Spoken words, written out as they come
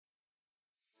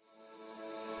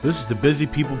This is the Busy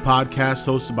People podcast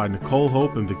hosted by Nicole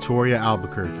Hope and Victoria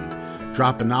Albuquerque,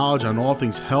 dropping knowledge on all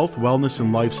things health, wellness,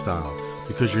 and lifestyle,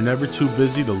 because you're never too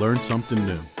busy to learn something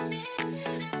new.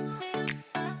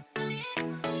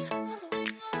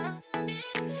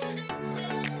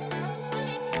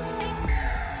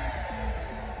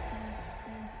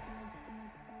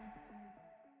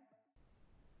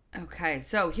 Okay,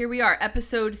 so here we are,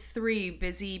 episode 3,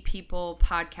 Busy People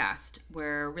podcast.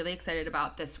 We're really excited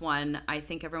about this one. I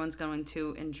think everyone's going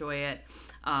to enjoy it.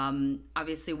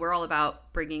 Obviously, we're all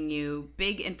about bringing you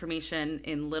big information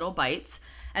in little bites,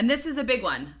 and this is a big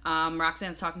one.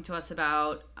 Roxanne's talking to us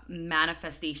about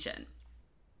manifestation.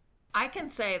 I can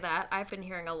say that I've been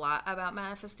hearing a lot about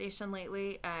manifestation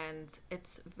lately, and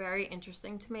it's very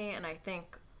interesting to me, and I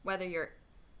think whether you're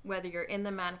in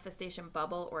the manifestation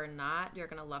bubble or not, you're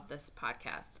going to love this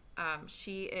podcast.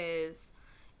 She is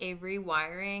a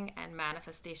rewiring and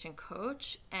manifestation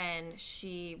coach, and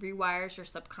she rewires your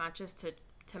subconscious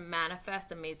to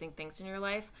manifest amazing things in your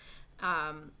life.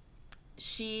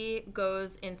 She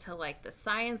goes into like the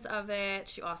science of it.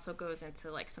 She also goes into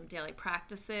like some daily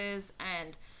practices,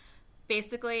 and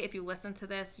basically if you listen to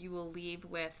this, you will leave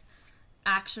with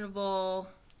actionable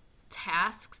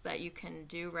tasks that you can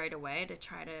do right away to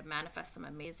try to manifest some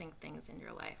amazing things in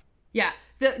your life. Yeah,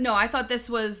 I thought this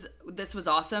was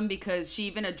awesome because she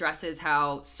even addresses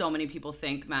how so many people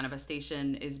think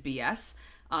manifestation is BS,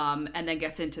 and then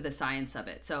gets into the science of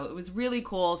it. So it was really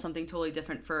cool, something totally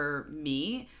different for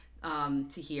me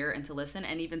to hear and to listen,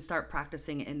 and even start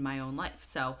practicing in my own life.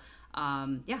 So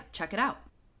yeah, check it out.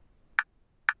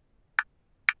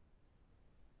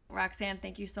 Roxanne,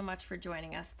 thank you so much for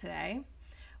joining us today.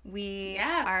 We're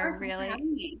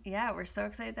so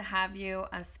excited to have you,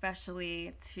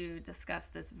 especially to discuss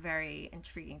this very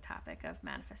intriguing topic of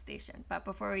manifestation. But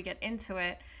before we get into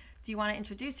it, do you want to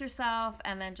introduce yourself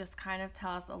and then just kind of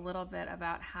tell us a little bit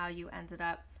about how you ended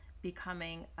up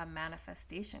becoming a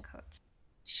manifestation coach?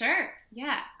 Sure.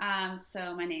 Yeah.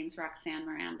 So my name's Roxanne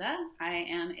Miranda. I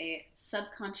am a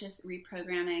subconscious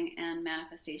reprogramming and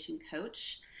manifestation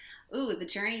coach. Ooh, the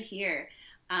journey here.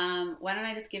 Why don't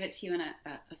I just give it to you in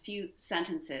a few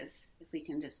sentences, if we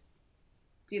can just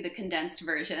do the condensed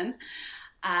version.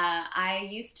 I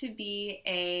used to be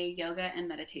a yoga and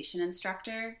meditation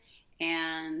instructor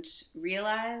and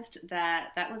realized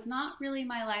that that was not really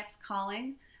my life's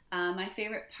calling. My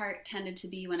favorite part tended to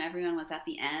be when everyone was at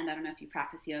the end. I don't know if you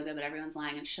practice yoga, but everyone's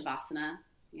lying in Shavasana,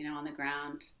 on the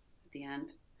ground at the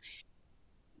end.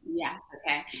 Yeah.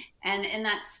 Okay. And in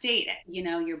that state,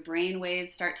 your brain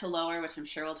waves start to lower, which I'm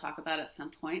sure we'll talk about at some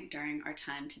point during our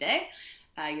time today.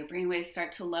 Your brain waves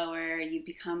start to lower. You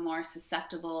become more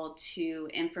susceptible to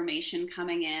information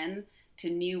coming in, to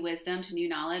new wisdom, to new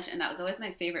knowledge. And that was always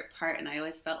my favorite part. And I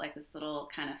always felt like this little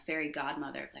kind of fairy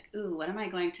godmother, like, ooh, what am I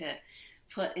going to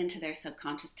put into their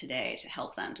subconscious today to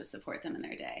help them, to support them in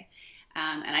their day?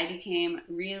 And I became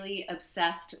really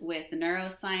obsessed with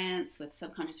neuroscience, with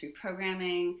subconscious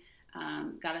reprogramming,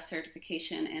 got a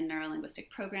certification in neurolinguistic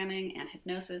programming and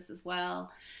hypnosis as well.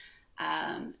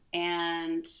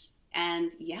 And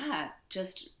yeah,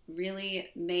 just really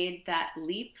made that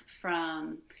leap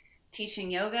from teaching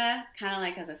yoga kind of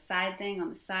like as a side thing on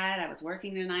the side. I was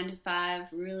working a 9-to-5,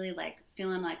 really like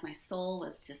feeling like my soul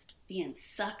was just being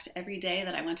sucked every day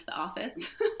that I went to the office.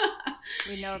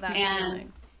 We know that feeling.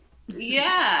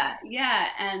 Yeah.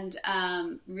 And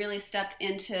really stepped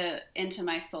into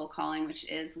my soul calling, which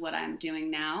is what I'm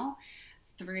doing now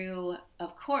through,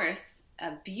 of course,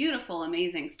 a beautiful,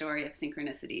 amazing story of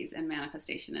synchronicities and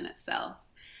manifestation in itself.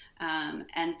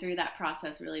 And through that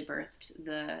process really birthed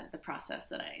the process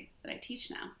that I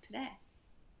teach now today.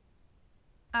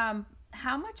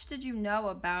 How much did you know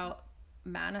about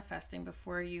manifesting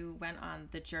before you went on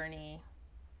the journey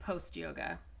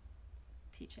post-yoga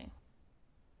teaching?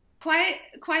 Quite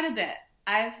a bit.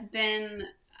 I've been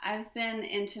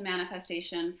into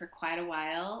manifestation for quite a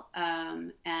while,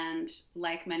 and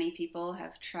like many people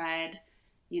have tried,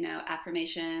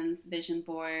 affirmations, vision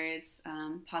boards,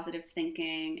 positive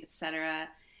thinking, etc.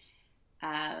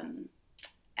 And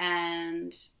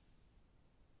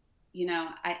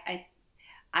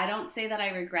I don't say that I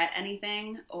regret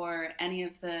anything or any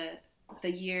of the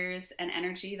years and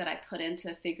energy that I put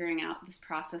into figuring out this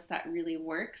process that really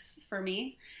works for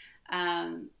me.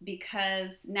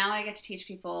 Because now I get to teach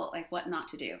people like what not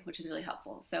to do, which is really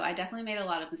helpful. So I definitely made a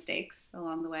lot of mistakes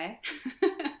along the way.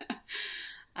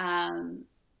 And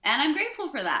I'm grateful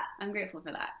for that.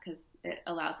 Because it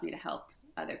allows me to help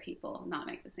other people not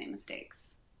make the same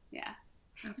mistakes. Yeah.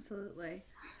 Absolutely.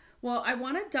 Well, I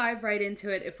want to dive right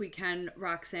into it if we can,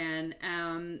 Roxanne.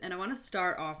 And I want to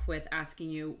start off with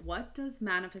asking you, what does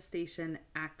manifestation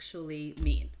actually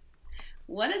mean?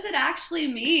 What does it actually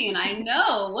mean? I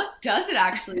know. What does it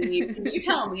actually mean? Can you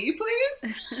tell me,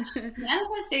 please?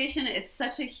 Manifestation, it's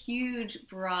such a huge,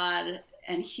 broad,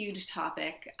 and huge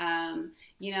topic.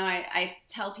 I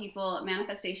tell people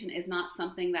manifestation is not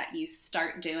something that you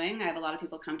start doing. I have a lot of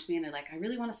people come to me and they're like, I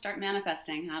really want to start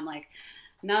manifesting. And I'm like,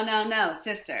 no,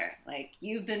 sister. Like,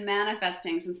 you've been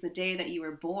manifesting since the day that you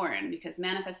were born, because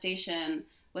manifestation,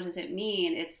 what does it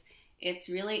mean? It's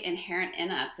really inherent in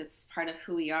us. It's part of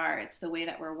who we are. It's the way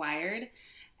that we're wired,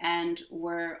 and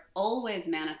we're always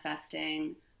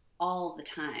manifesting all the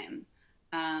time.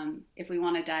 If we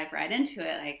want to dive right into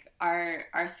it, like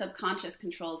our subconscious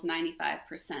controls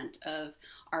 95% of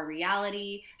our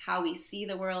reality, how we see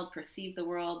the world, perceive the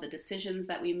world, the decisions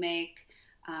that we make,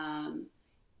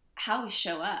 how we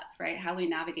show up, right? How we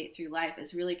navigate through life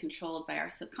is really controlled by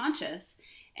our subconscious.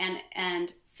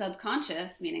 And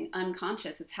subconscious, meaning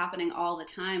unconscious, it's happening all the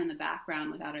time in the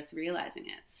background without us realizing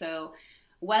it. So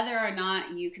whether or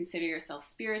not you consider yourself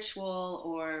spiritual,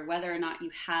 or whether or not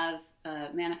you have a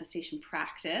manifestation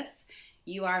practice,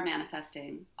 you are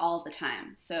manifesting all the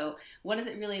time. So what does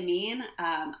it really mean?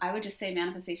 I would just say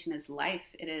manifestation is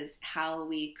life. It is how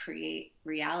we create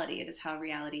reality. It is how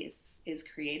reality is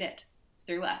created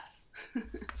through us.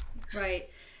 Right.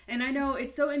 And I know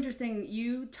it's so interesting.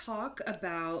 You talk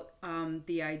about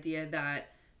the idea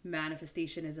that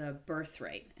manifestation is a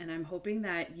birthright. And I'm hoping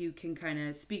that you can kind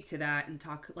of speak to that and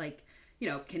talk like,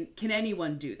 can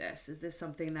anyone do this? Is this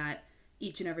something that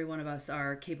each and every one of us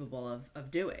are capable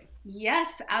of doing?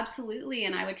 Yes, absolutely.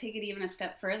 And I would take it even a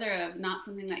step further of not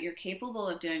something that you're capable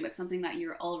of doing, but something that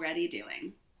you're already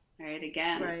doing. Right.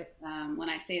 Again, right. When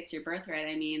I say it's your birthright,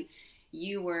 I mean,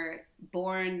 you were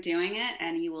born doing it,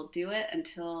 and you will do it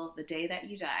until the day that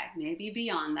you die, maybe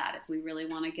beyond that if we really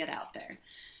want to get out there.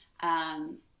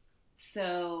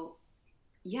 So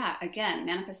yeah, again,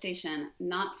 manifestation,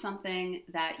 not something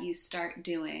that you start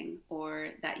doing or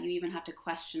that you even have to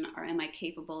question, or am I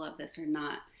capable of this or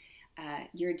not?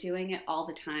 You're doing it all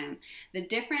the time. The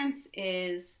difference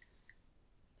is,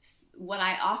 what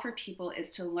I offer people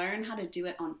is to learn how to do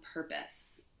it on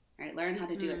purpose. Right? Learn how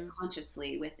to do it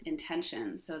consciously with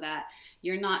intention, so that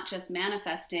you're not just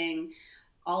manifesting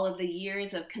all of the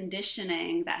years of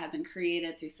conditioning that have been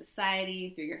created through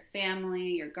society, through your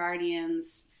family, your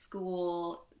guardians,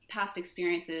 school, past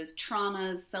experiences,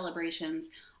 traumas, celebrations,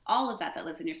 all of that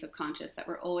lives in your subconscious that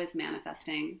we're always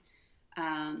manifesting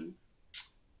in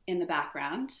the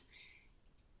background.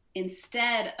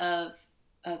 Instead of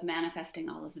manifesting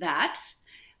all of that,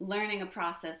 learning a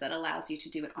process that allows you to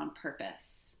do it on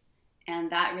purpose.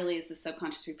 And that really is the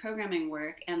subconscious reprogramming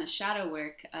work and the shadow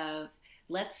work of,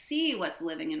 let's see what's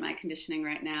living in my conditioning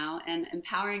right now, and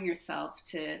empowering yourself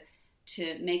to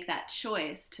make that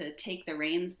choice, to take the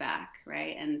reins back,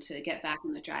 right? And to get back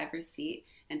in the driver's seat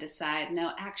and decide,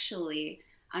 no, actually,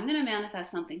 I'm going to manifest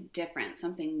something different,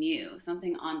 something new,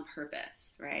 something on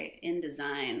purpose, right? In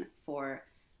design for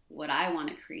what I want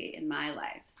to create in my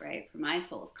life, right? For my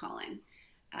soul's calling,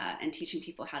 and teaching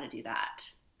people how to do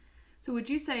that. So would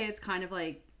you say it's kind of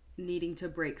like needing to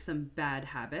break some bad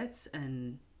habits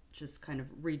and just kind of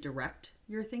redirect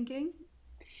your thinking?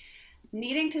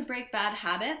 Needing to break bad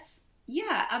habits?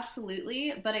 Yeah,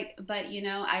 absolutely. But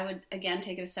I would, again,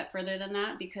 take it a step further than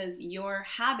that, because your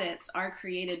habits are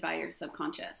created by your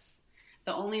subconscious.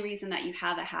 The only reason that you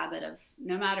have a habit of,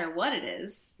 no matter what it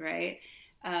is, right,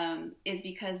 is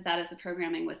because that is the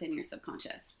programming within your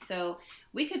subconscious. So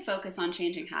we could focus on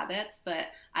changing habits, but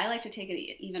I like to take it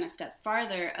even a step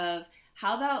farther of,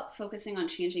 how about focusing on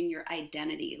changing your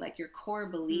identity, like your core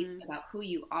beliefs about who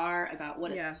you are, about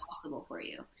what is possible for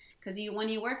you. Because when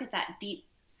you work at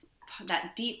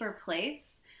that deeper place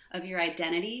of your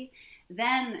identity,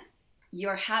 then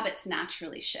your habits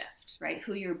naturally shift, right?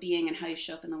 Who you're being and how you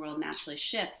show up in the world naturally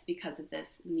shifts because of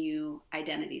this new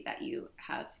identity that you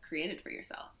have created for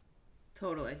yourself.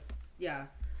 Totally. Yeah.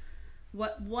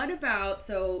 What about,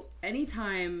 so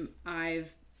anytime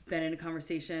I've been in a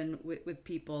conversation with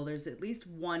people, there's at least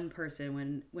one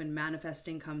person when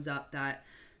manifesting comes up that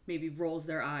maybe rolls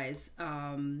their eyes,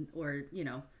 or,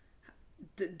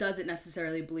 doesn't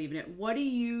necessarily believe in it. What do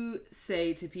you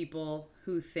say to people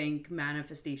who think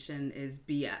manifestation is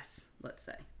BS, let's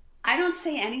say? I don't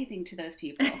say anything to those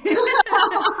people.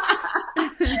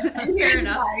 Fair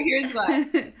enough. Here's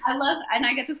why.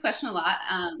 I get this question a lot,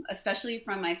 especially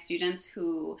from my students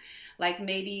who, like,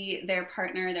 maybe their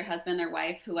partner, their husband, their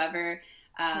wife, whoever,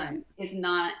 is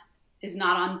not is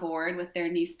not on board with their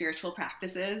new spiritual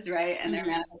practices, right? And their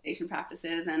manifestation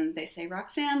practices. And they say,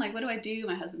 Roxanne, like, what do I do?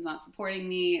 My husband's not supporting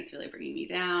me. It's really bringing me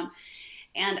down.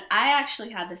 And I actually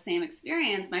had the same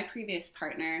experience. My previous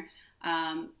partner,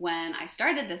 when I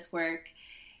started this work,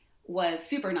 was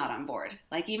super not on board.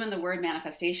 Like, even the word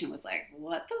manifestation was like,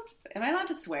 what the, am I allowed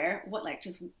to swear? What, like,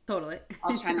 just totally.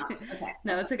 I'll try not to. Okay.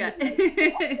 No, it's okay. What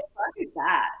the fuck is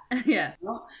that? Yeah.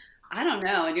 Well, I don't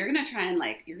know. And you're going to try and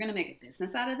like, you're going to make a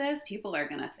business out of this. People are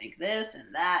going to think this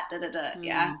and that, da, da, da.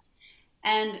 Yeah.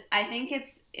 And I think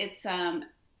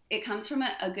it comes from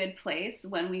a good place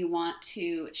when we want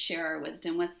to share our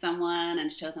wisdom with someone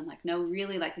and show them like, no,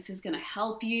 really, like, this is going to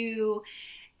help you.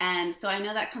 And so I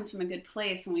know that comes from a good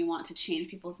place when we want to change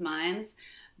people's minds.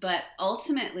 But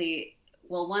ultimately,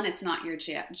 well, one, it's not your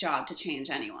job to change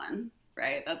anyone,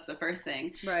 right? That's the first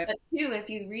thing. Right. But two,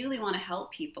 if you really want to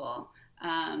help people,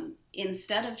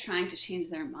 instead of trying to change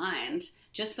their mind,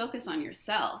 just focus on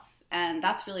yourself. And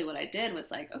that's really what I did,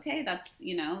 was like, okay, that's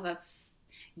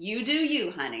you do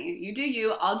you, honey. You do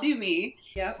you, I'll do me.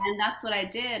 Yep. And that's what I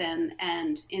did.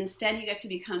 And instead you get to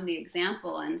become the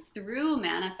example. And through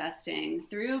manifesting,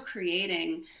 through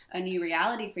creating a new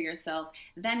reality for yourself,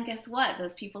 then guess what?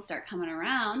 Those people start coming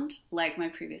around, like my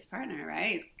previous partner,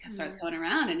 right? He starts coming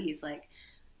around and he's like,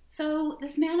 so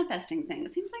this manifesting thing,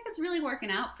 it seems like it's really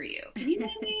working out for you. Can you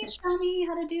maybe show me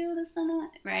how to do this and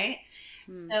that, right?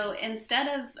 So instead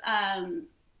of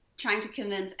trying to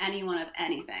convince anyone of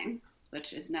anything,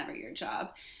 which is never your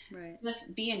job, right,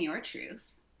 just be in your truth,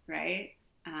 right?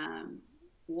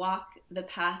 Walk the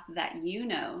path that you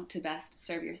know to best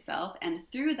serve yourself. And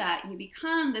through that, you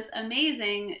become this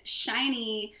amazing,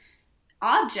 shiny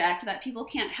object that people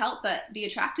can't help but be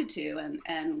attracted to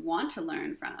and want to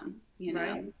learn from, you know?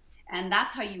 Right. And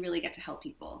that's how you really get to help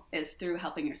people, is through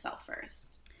helping yourself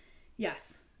first.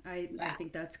 Yes. I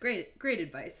think that's great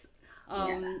advice.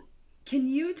 Can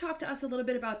you talk to us a little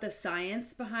bit about the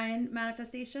science behind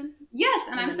manifestation? Yes,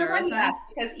 and I'm so glad you neuroscience? asked,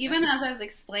 because even as I was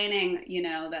explaining, you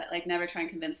know, that like never try and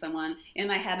convince someone, in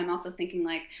my head I'm also thinking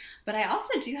like, but I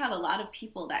also do have a lot of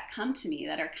people that come to me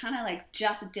that are kind of like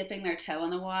just dipping their toe in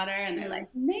the water, and they're like,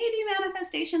 maybe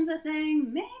manifestation's a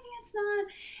thing, maybe it's not.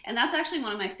 And that's actually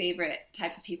one of my favorite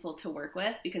type of people to work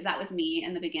with, because that was me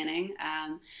in the beginning.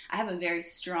 I have a very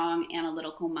strong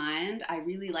analytical mind. I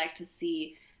really like to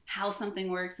see how something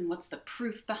works and what's the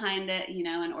proof behind it, you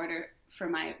know, in order for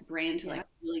my brain to like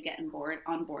really get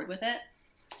on board with it.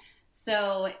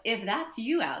 So if that's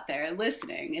you out there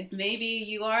listening, if maybe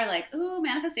you are like, ooh,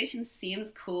 manifestation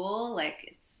seems cool, like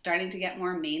it's starting to get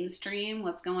more mainstream,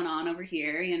 what's going on over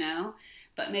here, you know,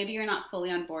 but maybe you're not fully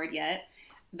on board yet.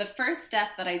 The first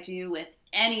step that I do with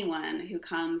anyone who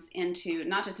comes into,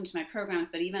 not just into my programs,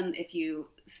 but even if you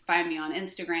find me on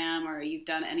Instagram or you've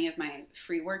done any of my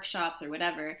free workshops or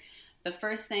whatever, the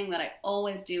first thing that I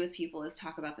always do with people is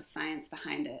talk about the science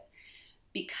behind it.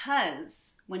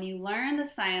 Because when you learn the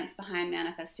science behind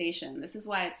manifestation, this is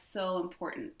why it's so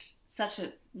important, such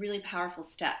a really powerful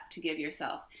step to give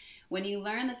yourself. When you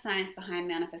learn the science behind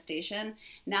manifestation,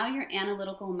 now your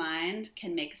analytical mind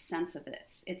can make sense of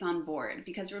this. It's on board.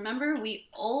 Because remember, we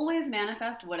always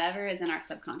manifest whatever is in our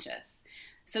subconscious.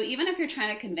 So even if you're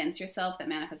trying to convince yourself that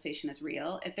manifestation is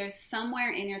real, if there's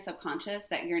somewhere in your subconscious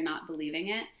that you're not believing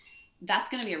it, that's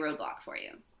going to be a roadblock for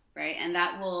you, right? And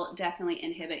that will definitely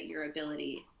inhibit your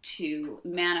ability to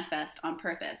manifest on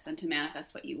purpose and to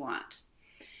manifest what you want.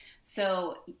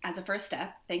 So as a first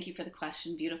step, thank you for the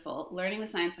question, beautiful. Learning the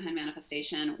science behind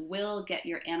manifestation will get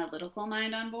your analytical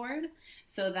mind on board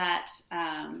so that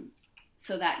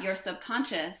your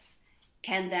subconscious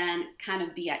can then kind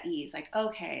of be at ease. Like,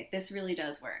 okay, this really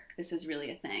does work. This is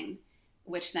really a thing,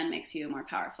 which then makes you a more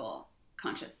powerful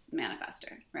conscious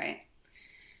manifester, right?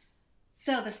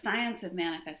 So the science of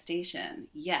manifestation,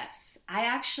 yes. I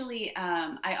actually,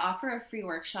 I offer a free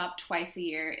workshop twice a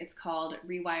year. It's called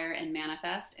Rewire and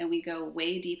Manifest, and we go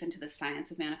way deep into the science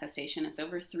of manifestation. It's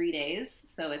over 3 days,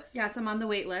 so it's... Yes, I'm on the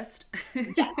wait list.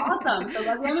 Yeah, awesome. So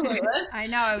let's on the wait list. I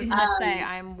know, I was going to say,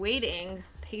 I'm waiting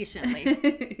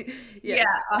patiently. Yes. Yeah,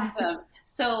 awesome.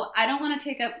 So I don't want to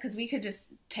take up, because we could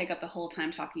just take up the whole time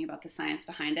talking about the science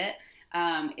behind it.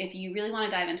 If you really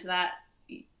want to dive into that,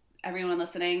 everyone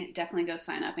listening, definitely go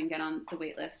sign up and get on the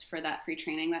wait list for that free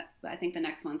training. That I think the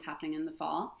next one's happening in the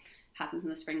fall. Happens in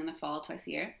the spring and the fall, twice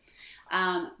a year.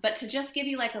 But to just give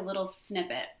you like a little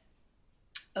snippet.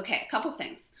 Okay, a couple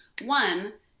things.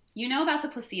 One, you know about the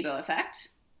placebo effect.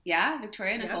 Yeah,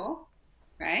 Victoria, Nicole?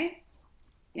 Yep. Right?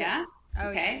 Yeah? Yes. Oh,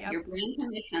 okay. Yeah, yep. Your brain can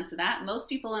make sense of that. Most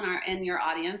people in your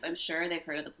audience, I'm sure they've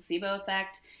heard of the placebo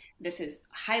effect. This is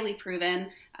highly proven.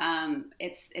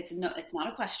 It's not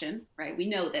a question, right? We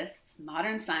know this. It's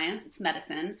modern science. It's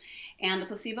medicine. And the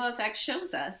placebo effect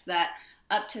shows us that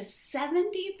up to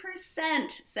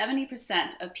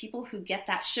 70% of people who get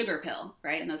that sugar pill,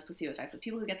 right, and those placebo effects, the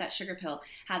people who get that sugar pill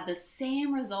have the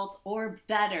same results or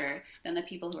better than the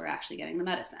people who are actually getting the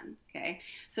medicine, okay?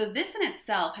 So this in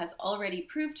itself has already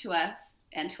proved to us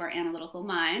and to our analytical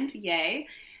mind, yay,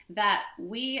 that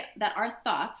our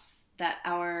thoughts, that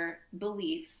our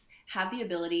beliefs have the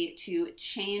ability to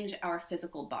change our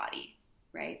physical body,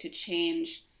 right, to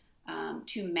change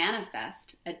to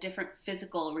manifest a different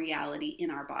physical reality in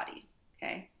our body,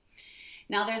 okay?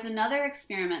 Now, there's another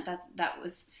experiment that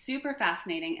was super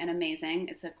fascinating and amazing.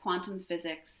 It's a quantum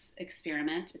physics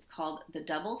experiment. It's called the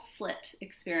double slit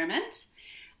experiment,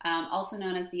 also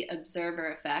known as the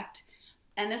observer effect.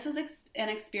 And this was an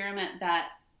experiment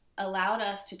that allowed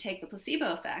us to take the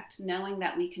placebo effect, knowing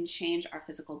that we can change our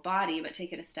physical body, but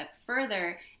take it a step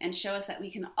further and show us that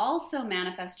we can also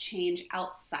manifest change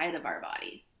outside of our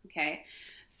body. Okay,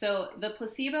 so the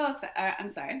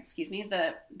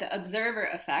the observer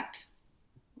effect,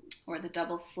 or the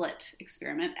double slit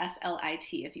experiment,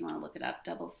 SLIT, if you want to look it up,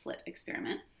 double slit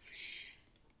experiment,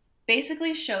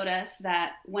 basically showed us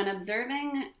that when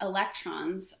observing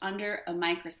electrons under a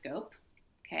microscope,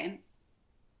 okay,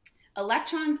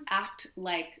 electrons act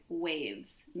like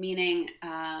waves, meaning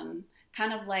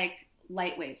kind of like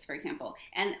light waves, for example.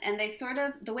 And they sort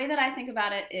of, the way that I think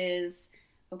about it is,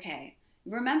 okay,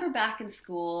 remember back in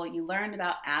school, you learned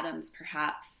about atoms,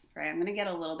 perhaps, right? I'm going to get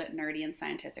a little bit nerdy and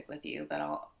scientific with you, but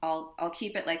I'll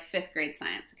keep it like 5th grade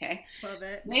science, okay? Love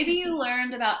it. Maybe you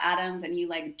learned about atoms and you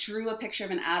like drew a picture of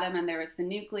an atom, and there was the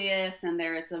nucleus and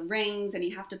there was the rings, and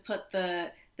you have to put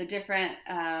the different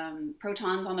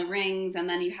protons on the rings, and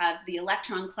then you have the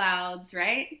electron clouds,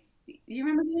 right? You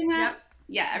remember doing that? Yep.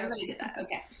 Yeah, everybody did that.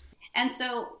 Okay. And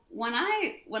so when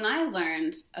I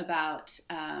learned about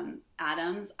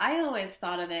atoms, I always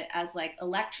thought of it as like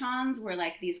electrons were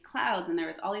like these clouds, and there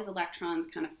was all these electrons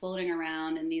kind of floating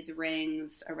around in these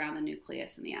rings around the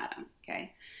nucleus in the atom,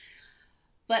 okay?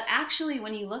 But actually,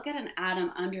 when you look at an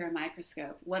atom under a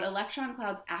microscope, what electron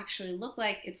clouds actually look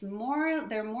like,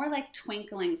 they're more like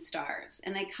twinkling stars,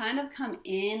 and they kind of come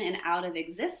in and out of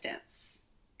existence,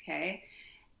 okay?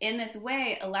 In this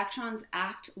way, electrons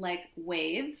act like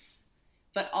waves,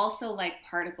 but also like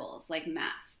particles, like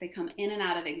mass. They come in and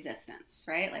out of existence,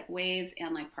 right? Like waves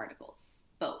and like particles,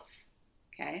 both,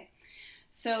 okay?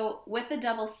 So with the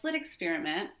double slit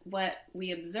experiment, what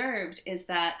we observed is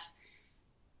that,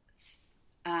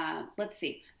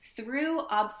 through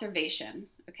observation,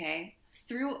 okay,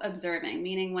 through observing,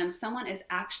 meaning when someone is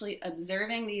actually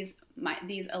observing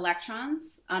these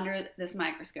electrons under this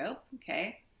microscope,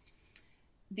 okay,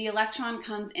 the electron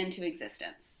comes into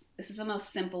existence. This is the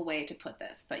most simple way to put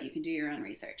this, but you can do your own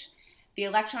research. The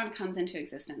electron comes into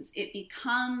existence. It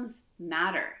becomes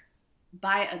matter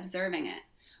by observing it.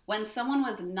 When someone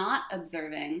was not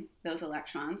observing those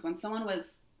electrons, when someone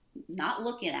was not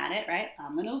looking at it, right?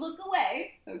 I'm going to look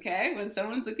away, okay? When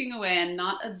someone's looking away and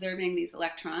not observing these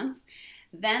electrons,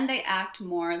 then they act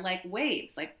more like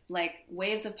waves, like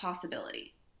waves of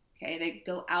possibility, okay? They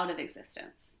go out of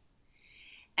existence.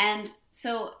 And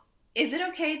so is it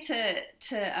okay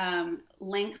to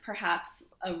link perhaps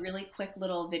a really quick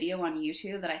little video on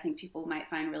YouTube that I think people might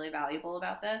find really valuable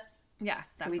about this?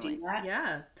 Yes, Can we definitely. do that?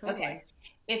 Yeah, totally. Okay.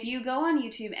 If you go on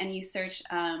YouTube and you search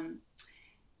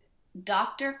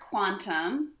Dr.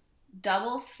 Quantum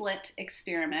double slit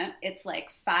experiment, it's like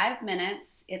 5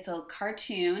 minutes. It's a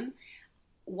cartoon.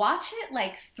 Watch it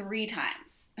like 3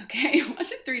 times. Okay,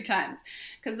 watch it 3 times.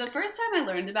 Because the first time I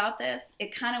learned about this,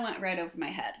 it kind of went right over my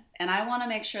head. And I want to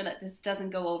make sure that this doesn't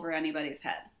go over anybody's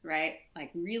head, right?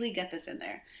 Like really get this in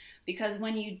there. Because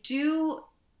when you do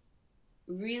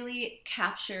really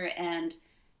capture and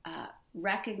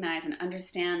recognize and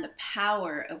understand the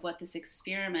power of what this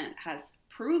experiment has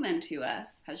proven to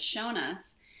us, has shown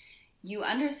us, you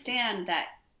understand that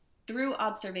through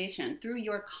observation, through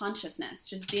your consciousness,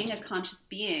 just being a conscious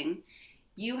being,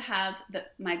 you have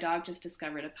my dog just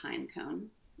discovered a pine cone.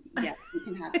 Yes, you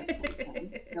can have a pine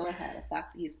cone. Go ahead.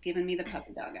 He's giving me the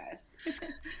puppy dog eyes.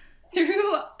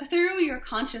 Through your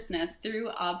consciousness, through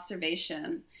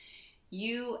observation,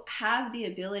 you have the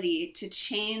ability to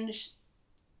change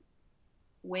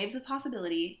waves of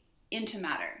possibility into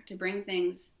matter, to bring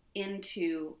things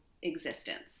into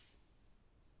existence,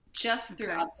 just through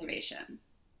observation,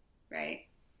 right?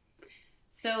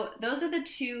 So those are the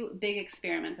 2 big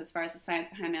experiments as far as the science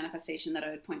behind manifestation that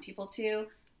I would point people to.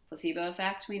 Placebo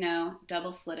effect, we know.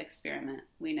 Double slit experiment,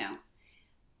 we know.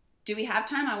 Do we have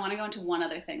time? I want to go into one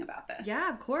other thing about this. Yeah,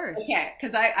 of course. Okay,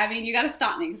 because I mean, you got to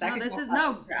stop me because I could this talk is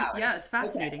about this for hours. Yeah, it's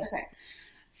fascinating. Okay.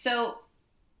 So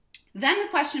then the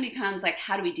question becomes like,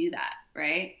 how do we do that,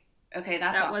 right? Okay,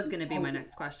 that awesome. Was going to be my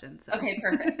next question. So. Okay,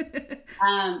 perfect.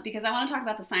 Because I want to talk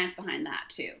about the science behind that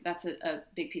too. That's a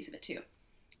big piece of it too.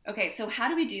 Okay, so how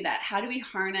do we do that? How do we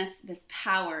harness this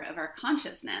power of our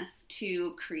consciousness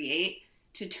to create,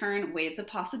 to turn waves of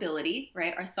possibility,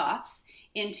 right, our thoughts,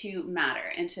 into matter,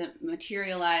 into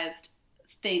materialized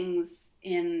things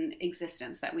in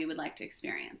existence that we would like to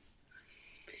experience?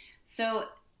 So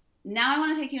now I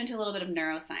want to take you into a little bit of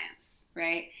neuroscience,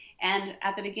 right? And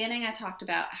at the beginning, I talked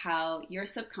about how your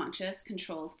subconscious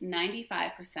controls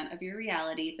 95% of your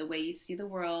reality, the way you see the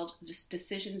world, just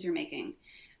decisions you're making.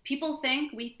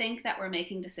 We think that we're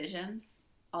making decisions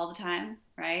all the time,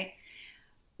 right?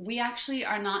 We actually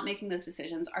are not making those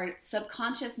decisions. Our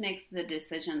subconscious makes the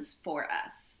decisions for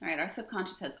us, right? Our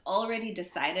subconscious has already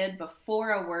decided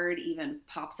before a word even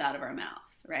pops out of our mouth,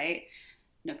 right?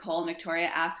 Nicole and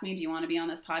Victoria asked me, do you want to be on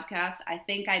this podcast? I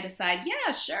think I decide,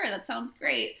 yeah, sure, that sounds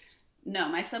great. No,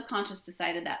 my subconscious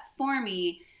decided that for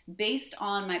me based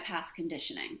on my past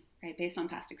conditioning, right? Based on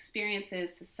past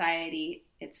experiences, society,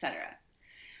 etc.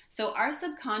 So our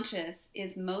subconscious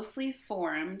is mostly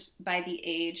formed by the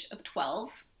age of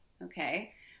 12,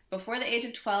 okay? Before the age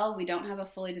of 12, we don't have a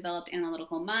fully developed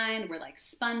analytical mind. We're like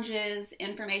sponges.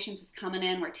 Information's just coming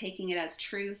in. We're taking it as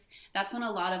truth. That's when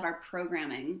a lot of our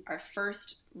programming, our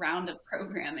first round of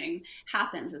programming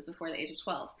happens, is before the age of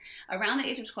 12. Around the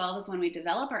age of 12 is when we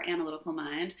develop our analytical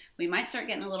mind. We might start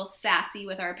getting a little sassy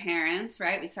with our parents,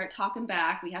 right? We start talking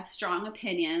back. We have strong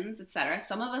opinions, etc.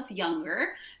 Some of us younger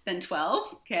than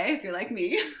 12, okay, if you're like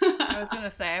me. I was going to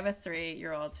say, I have a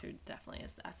 3-year-old who definitely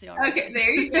is sassy already. Okay,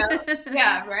 there you go.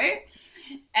 Yeah, right?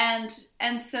 And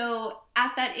so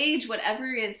at that age, whatever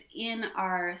is in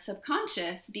our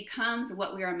subconscious becomes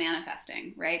what we are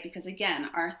manifesting, right? Because again,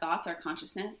 our thoughts, our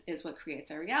consciousness is what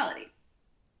creates our reality.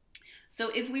 So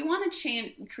if we want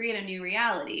to create a new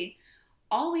reality,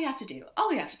 all we have to do,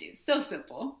 so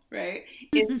simple, right,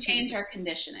 is change our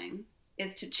conditioning,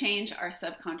 is to change our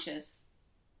subconscious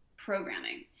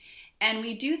programming. And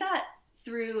we do that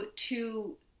through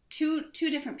two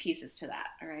different pieces to that,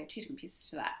 all right? Two different pieces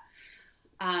to that.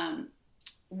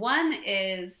 One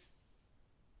is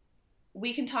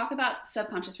we can talk about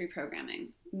subconscious reprogramming,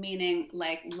 meaning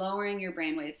like lowering your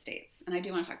brainwave states. And I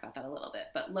do want to talk about that a little bit,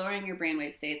 but lowering your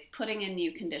brainwave states, putting in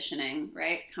new conditioning,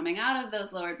 right? Coming out of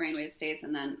those lowered brainwave states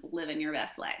and then living your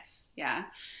best life. Yeah.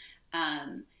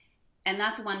 And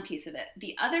that's one piece of it.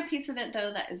 The other piece of it,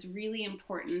 though, that is really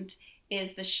important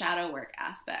is the shadow work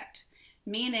aspect,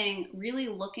 meaning really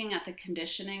looking at the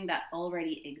conditioning that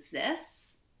already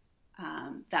exists,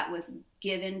 that was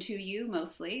given to you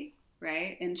mostly,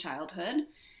 right, in childhood,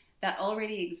 that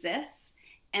already exists,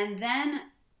 and then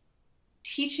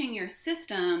teaching your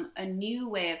system a new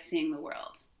way of seeing the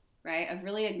world, right, of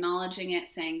really acknowledging it,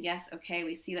 saying, yes, okay,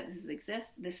 we see that this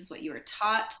exists, this is what you were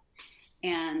taught,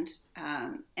 and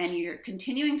you're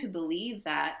continuing to believe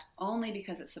that only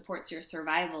because it supports your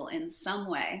survival in some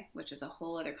way, which is a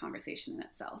whole other conversation in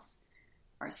itself.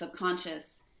 Our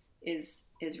subconscious is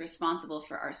responsible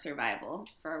for our survival,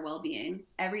 for our well-being.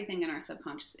 Everything in our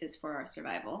subconscious is for our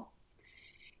survival.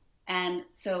 And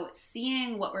so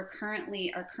seeing what our current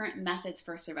methods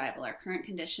for survival, our current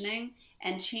conditioning,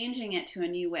 and changing it to a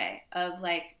new way of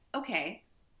like, okay,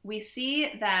 we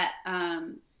see that,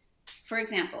 for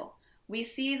example, we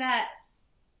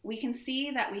can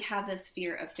see that we have this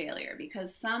fear of failure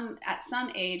because at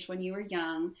some age when you were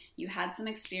young, you had some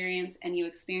experience and you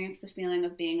experienced the feeling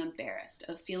of being embarrassed,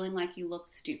 of feeling like you looked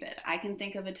stupid. I can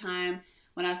think of a time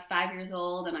when I was 5 years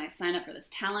old and I signed up for this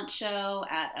talent show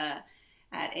at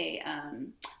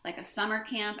a summer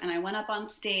camp, and I went up on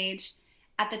stage.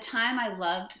 At the time, I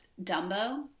loved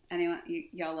Dumbo. Anyone,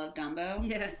 y'all love Dumbo?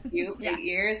 Yeah. You, big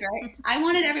ears, right? I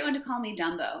wanted everyone to call me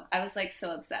Dumbo. I was like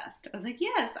so obsessed. I was like,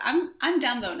 yes, I'm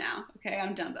Dumbo now. Okay,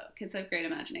 I'm Dumbo. Kids have great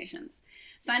imaginations.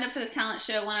 Signed up for this talent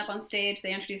show, went up on stage.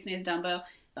 They introduced me as Dumbo.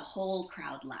 The whole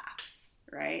crowd laughs,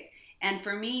 right? And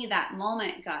for me, that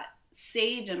moment got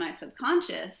saved in my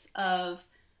subconscious of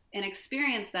an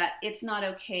experience that it's not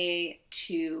okay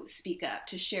to speak up,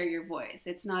 to share your voice.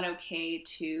 It's not okay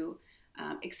to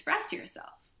express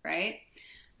yourself, right?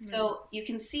 So you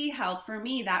can see how, for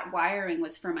me, that wiring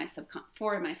was for my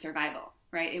survival,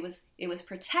 right? It was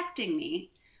protecting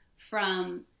me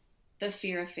from the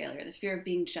fear of failure, the fear of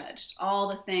being judged, all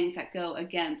the things that go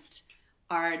against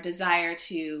our desire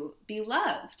to be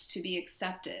loved, to be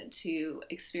accepted, to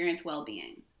experience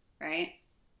well-being, right?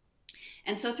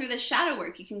 And so through the shadow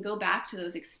work, you can go back to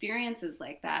those experiences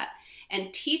like that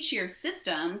and teach your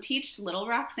system, teach little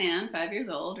Roxanne, 5 years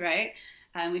old, right?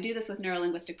 We do this with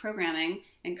neuro-linguistic programming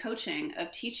and coaching,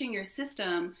 of teaching your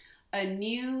system a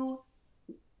new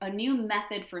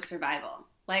method for survival.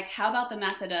 Like, how about the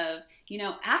method of,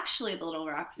 actually, little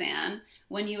Roxanne,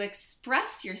 when you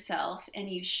express yourself and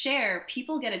you share,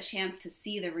 people get a chance to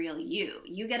see the real you.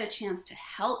 You get a chance to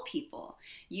help people.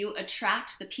 You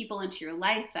attract the people into your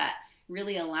life that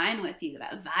really align with you,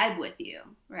 that vibe with you,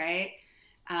 right?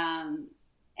 And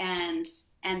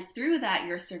through that,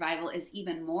 your survival is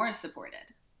even more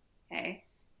supported, okay?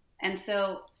 And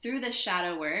so through the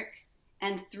shadow work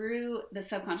and through the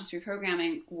subconscious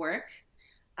reprogramming work,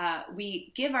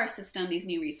 we give our system these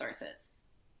new resources,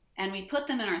 and we put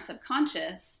them in our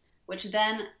subconscious, which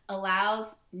then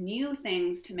allows new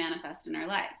things to manifest in our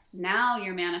life. Now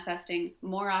you're manifesting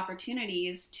more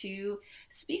opportunities to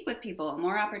speak with people,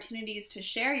 more opportunities to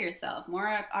share yourself,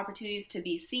 more opportunities to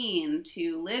be seen,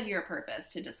 to live your purpose,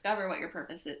 to discover what your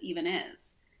purpose even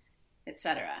is,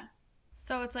 etc.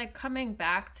 So it's like coming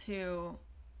back to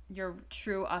your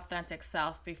true authentic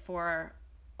self before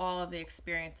all of the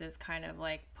experiences kind of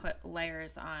like put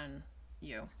layers on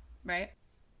you, right?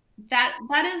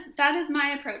 That is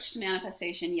my approach to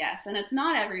manifestation, yes. And it's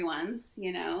not everyone's,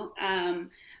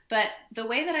 but the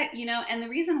way that and the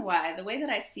reason why, the way that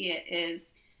I see it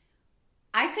is,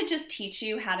 I could just teach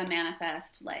you how to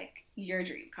manifest like your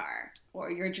dream car or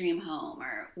your dream home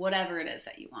or whatever it is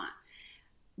that you want.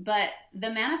 But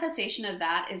the manifestation of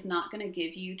that is not going to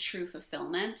give you true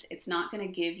fulfillment. It's not going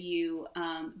to give you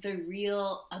the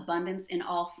real abundance in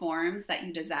all forms that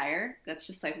you desire. That's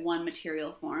just like one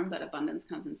material form, but abundance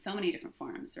comes in so many different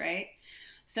forms, right?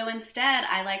 So instead,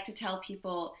 I like to tell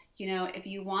people, if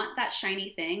you want that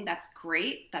shiny thing, that's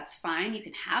great. That's fine. You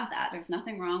can have that. There's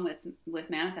nothing wrong with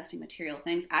manifesting material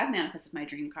things. I've manifested my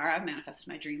dream car. I've manifested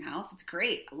my dream house. It's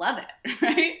great. I love it,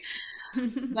 right?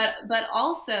 but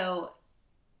also,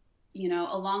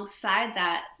 alongside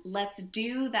that, let's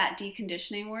do that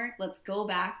deconditioning work. Let's go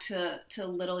back to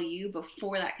little you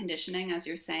before that conditioning, as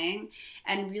you're saying,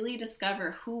 and really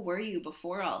discover who were you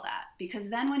before all that. Because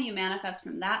then when you manifest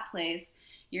from that place,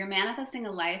 you're manifesting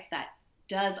a life that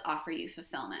does offer you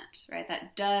fulfillment, right?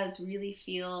 That does really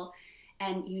feel,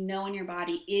 and in your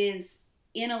body is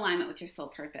in alignment with your soul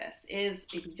purpose, is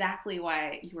exactly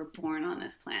why you were born on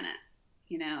this planet,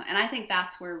 And I think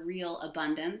that's where real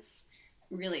abundance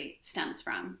really stems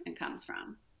from and comes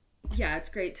from. Yeah, it's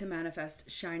great to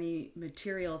manifest shiny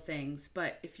material things,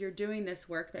 but if you're doing this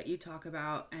work that you talk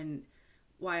about, and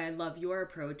why I love your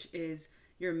approach is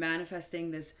you're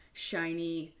manifesting this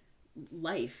shiny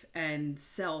life and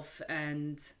self,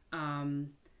 and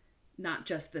not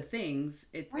just the things,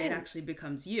 it actually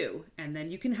becomes you, and then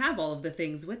you can have all of the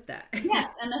things with that.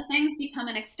 Yes, and the things become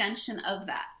an extension of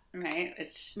that, right?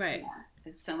 Which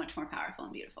is so much more powerful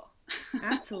and beautiful.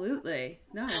 Absolutely.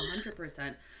 No,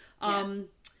 100%.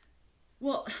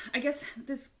 Well, I guess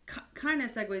this kind of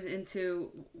segues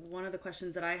into one of the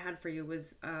questions that I had for you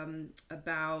was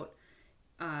about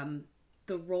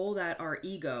the role that our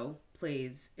ego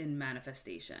plays in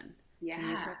manifestation. Yeah. Can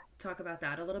you talk about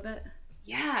that a little bit?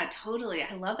 Yeah, totally.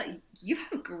 I love that. You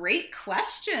have great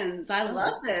questions. I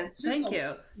love this. Thank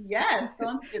you. Yes.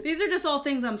 These are just all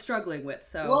things I'm struggling with.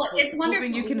 So well, it's wonderful.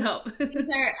 Hoping you can help. These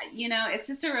are, it's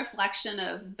just a reflection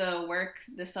of the work,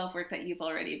 the self-work that you've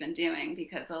already been doing,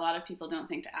 because a lot of people don't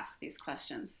think to ask these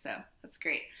questions. So that's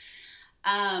great.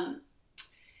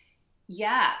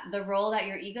 Yeah, the role that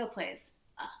your ego plays.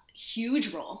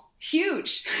 Huge role.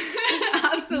 Huge.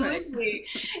 Absolutely.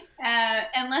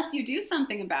 Unless you do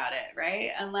something about it,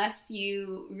 right? Unless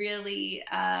you really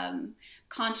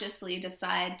consciously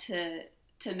decide to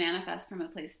manifest from a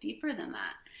place deeper than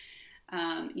that.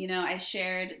 I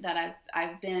shared that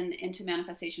I've been into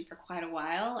manifestation for quite a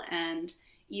while, and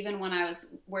even when I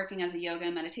was working as a yoga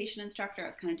and meditation instructor, I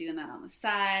was kind of doing that on the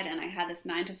side, and I had this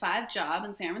 9-to-5 job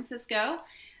in San Francisco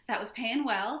that was paying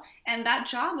well, and that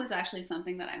job was actually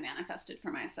something that I manifested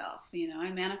for myself. I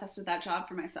manifested that job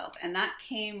for myself, and that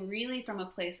came really from a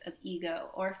place of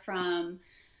ego, or from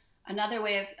another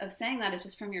way of saying that is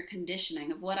just from your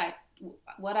conditioning of what I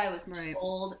was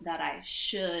told that I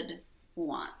should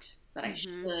want, that I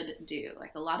should do,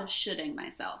 like a lot of shoulding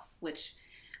myself, which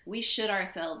we should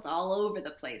ourselves all over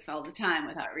the place all the time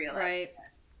without realizing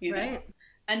it, right?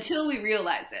 Until we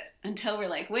realize it, until we're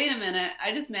like, wait a minute,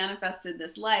 I just manifested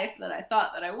this life that I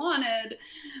thought that I wanted,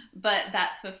 but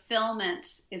that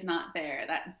fulfillment is not there.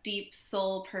 That deep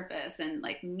soul purpose and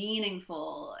like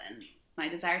meaningful, and my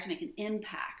desire to make an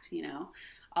impact,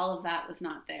 all of that was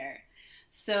not there.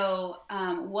 So,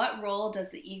 what role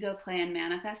does the ego play in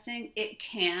manifesting? It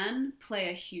can play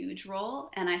a huge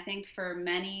role. And I think for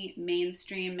many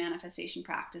mainstream manifestation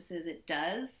practices, it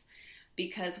does,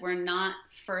 because we're not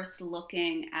first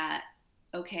looking at,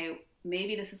 okay,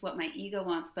 maybe this is what my ego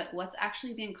wants, but what's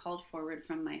actually being called forward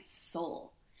from my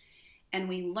soul. And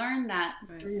we learn that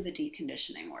through the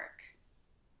deconditioning work,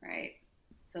 right?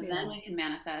 So then we can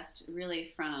manifest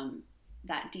really from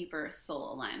that deeper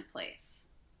soul aligned place.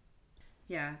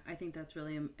 Yeah, I think that's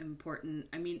really important.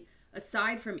 I mean,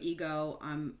 aside from ego,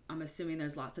 I'm assuming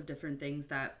there's lots of different things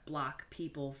that block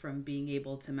people from being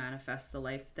able to manifest the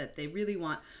life that they really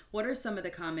want. What are some of the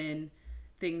common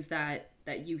things that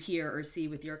you hear or see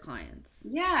with your clients?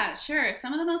 Yeah, sure.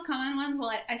 Some of the most common ones,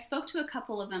 well, I spoke to a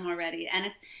couple of them already. And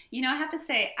it's, I have to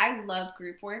say, I love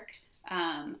group work.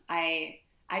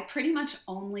 I pretty much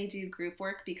only do group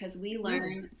work because we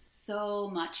learn so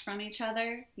much from each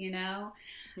other,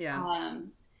 Yeah.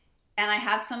 And I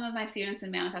have some of my students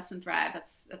in Manifest and Thrive.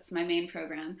 That's my main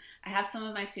program. I have some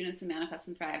of my students in Manifest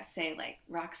and Thrive say, like,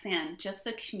 Roxanne, just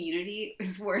the community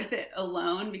is worth it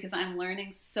alone, because I'm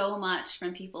learning so much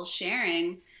from people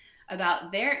sharing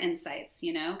about their insights,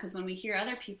 because when we hear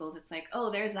other people's, it's like, oh,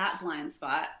 there's that blind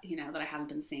spot, that I haven't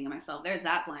been seeing in myself. There's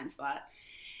that blind spot.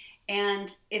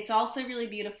 And it's also really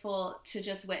beautiful to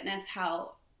just witness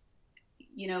how,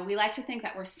 we like to think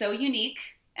that we're so unique,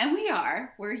 and we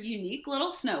are. We're unique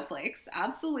little snowflakes,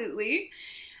 absolutely.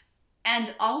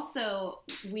 And also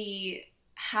we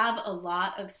have a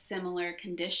lot of similar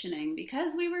conditioning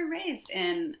because we were raised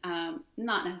in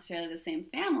not necessarily the same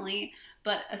family,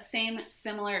 but a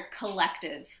similar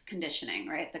collective conditioning,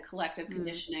 right? The collective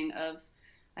conditioning of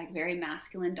like very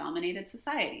masculine dominated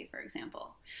society, for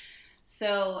example.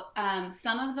 So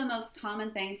some of the most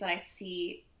common things that I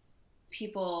see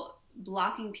people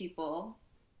blocking people,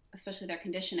 especially their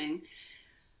conditioning,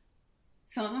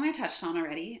 some of them I touched on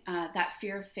already. That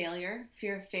fear of failure.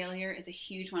 Fear of failure is a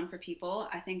huge one for people.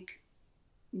 I think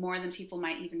more than people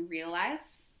might even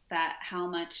realize, that how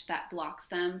much that blocks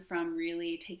them from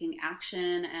really taking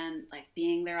action and like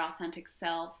being their authentic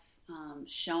self,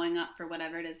 showing up for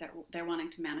whatever it is that they're wanting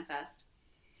to manifest.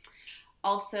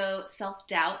 Also,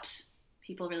 self-doubt.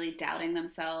 People really doubting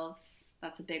themselves.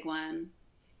 That's a big one.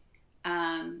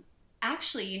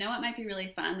 Actually, you know what might be really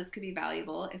fun? This could be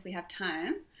valuable if we have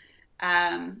time.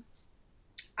 I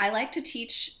like to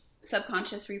teach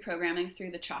subconscious reprogramming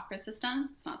through the chakra system.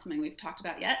 It's not something we've talked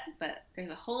about yet, but there's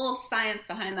a whole science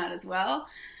behind that as well.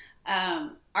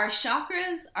 Our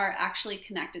chakras are actually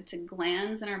connected to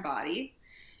glands in our body,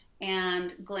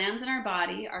 and glands in our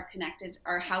body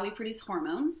are how we produce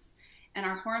hormones, and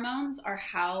our hormones are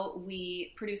how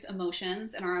we produce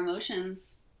emotions, and our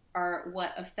emotions are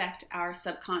what affect our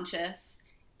subconscious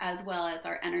as well as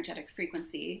our energetic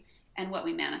frequency and what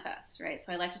we manifest, right?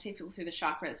 So I like to take people through the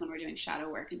chakras when we're doing shadow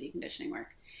work and deconditioning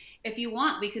work. If you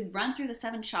want, we could run through the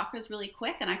 7 chakras really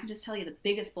quick, and I can just tell you the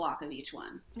biggest block of each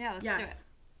one. Yeah, let's do it.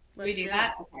 We do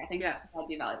that? Okay, I think that'll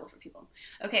be valuable for people.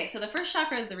 Okay, so the first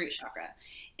chakra is the root chakra.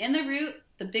 In the root,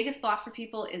 the biggest block for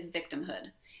people is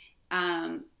victimhood.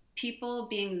 People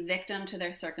being victim to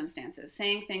their circumstances,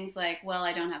 saying things like, well,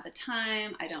 I don't have the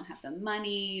time, I don't have the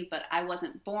money, but I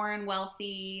wasn't born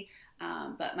wealthy,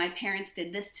 but my parents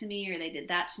did this to me or they did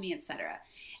that to me, etc.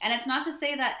 And it's not to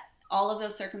say that all of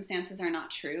those circumstances are not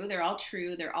true. They're all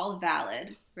true. They're all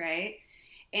valid, right?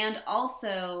 And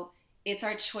also, it's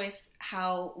our choice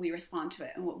how we respond to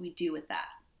it and what we do with that,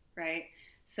 right?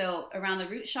 So around the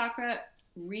root chakra,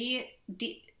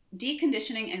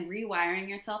 deconditioning and rewiring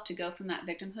yourself to go from that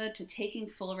victimhood to taking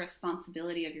full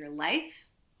responsibility of your life,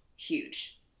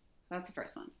 huge. That's the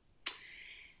first one.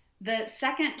 The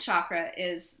second chakra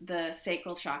is the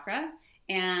sacral chakra,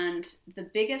 and the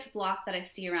biggest block that I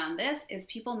see around this is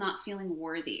people not feeling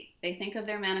worthy. They think of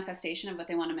their manifestation of what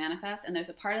they want to manifest, and there's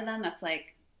a part of them that's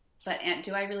like, but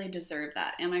do I really deserve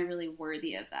that? Am I really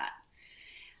worthy of that?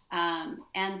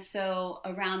 And so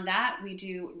around that, we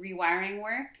do rewiring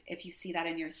work. If you see that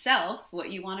in yourself,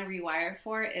 what you want to rewire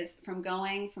for is from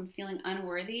going from feeling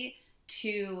unworthy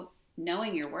to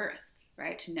knowing your worth,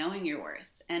 right? To knowing your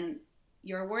worth. And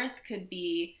your worth could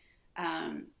be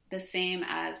the same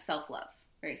as self-love,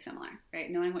 very similar, right?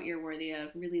 Knowing what you're worthy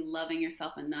of, really loving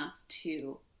yourself enough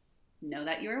to know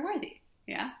that you are worthy,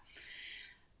 yeah?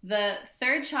 The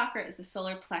third chakra is the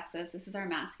solar plexus. This is our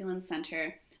masculine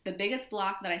center. The biggest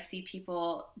block that I see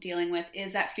people dealing with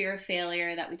is that fear of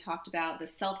failure that we talked about, the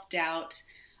self-doubt,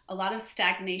 a lot of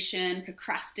stagnation,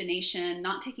 procrastination,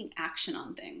 not taking action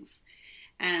on things.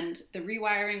 And the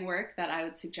rewiring work that I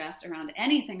would suggest around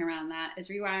anything around that is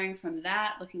rewiring from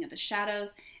that, looking at the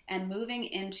shadows, and moving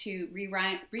into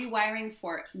rewiring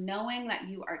for knowing that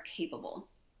you are capable.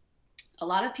 A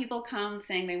lot of people come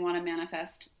saying they want to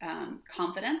manifest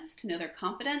confidence, to know they're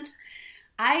confident.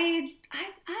 I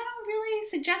don't really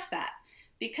suggest that,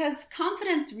 because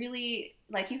confidence really,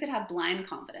 like, you could have blind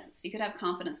confidence. You could have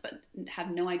confidence but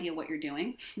have no idea what you're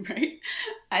doing, right?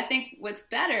 I think what's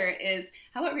better is,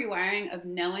 how about rewiring of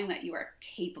knowing that you are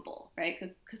capable, right?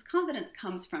 Because confidence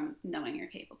comes from knowing you're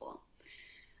capable.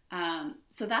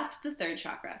 So that's the third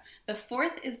chakra. The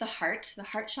fourth is the heart. The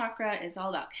heart chakra is all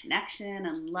about connection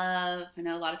and love. I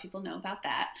know a lot of people know about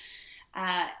that.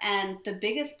 And the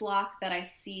biggest block that I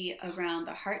see around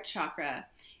the heart chakra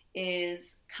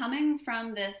is coming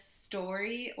from this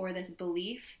story or this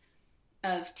belief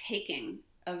of taking,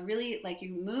 of really, like, you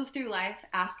move through life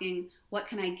asking, what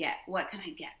can I get? What can I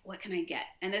get? What can I get?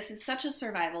 And this is such a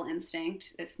survival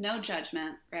instinct. It's no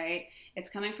judgment, right? It's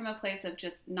coming from a place of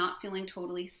just not feeling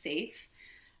totally safe.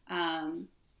 And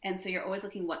so you're always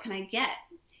looking, what can I get?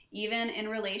 Even in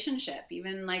relationship,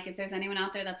 even like if there's anyone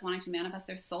out there that's wanting to manifest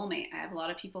their soulmate. I have a lot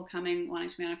of people coming wanting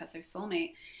to manifest their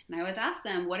soulmate. And I always ask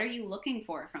them, what are you looking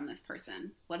for from this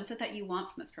person? What is it that you want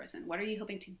from this person? What are you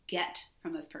hoping to get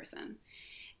from this person?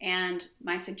 And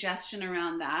my suggestion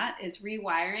around that is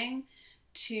rewiring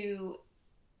to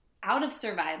out of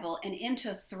survival and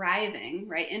into thriving,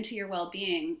 right? Into your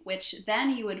well-being, which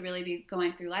then you would really be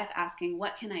going through life asking,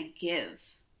 what can I give?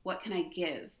 What can I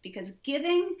give? Because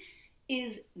giving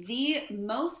is the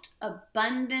most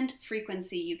abundant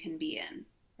frequency you can be in,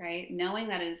 right? Knowing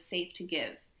that it is safe to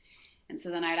give. And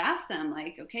so then I'd ask them,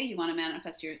 like, okay, you want to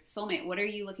manifest your soulmate. What are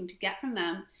you looking to get from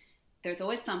them? There's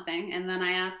always something. And then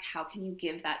I ask, how can you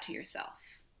give that to yourself,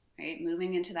 right?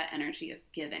 Moving into that energy of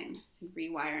giving,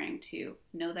 rewiring to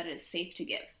know that it is safe to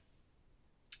give.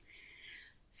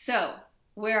 So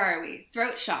where are we?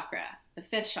 Throat chakra, the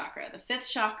fifth chakra. The fifth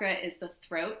chakra is the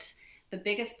throat. The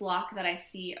biggest block that I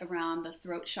see around the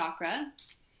throat chakra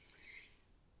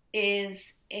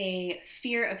is a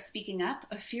fear of speaking up,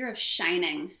 a fear of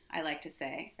shining, I like to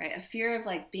say, right? A fear of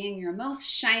like being your most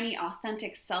shiny,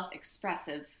 authentic,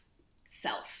 self-expressive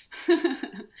self.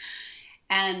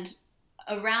 And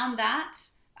around that,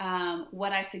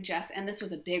 what I suggest, and this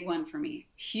was a big one for me,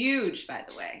 huge, by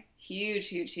the way, huge,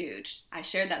 huge, huge. I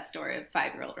shared that story of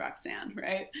 5-year-old Roxanne,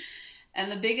 right? And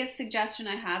the biggest suggestion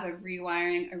I have of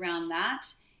rewiring around that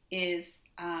is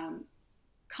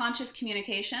conscious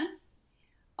communication,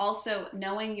 also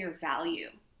knowing your value,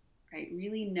 right?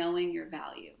 Really knowing your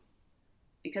value.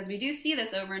 Because we do see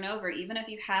this over and over, even if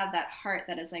you have that heart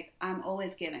that is like, I'm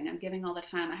always giving, I'm giving all the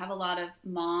time. I have a lot of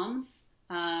moms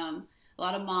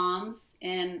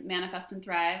in Manifest and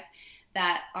Thrive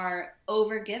that are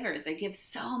over givers. They give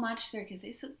so much to their kids.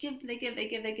 They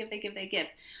give.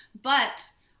 But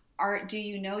do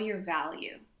you know your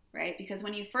value, right? Because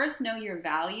when you first know your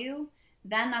value,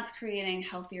 then that's creating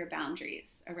healthier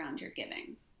boundaries around your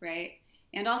giving, right?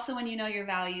 And also when you know your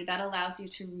value, that allows you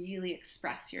to really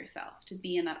express yourself, to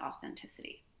be in that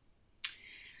authenticity.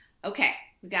 Okay,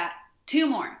 we got 2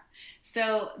 more.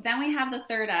 So then we have the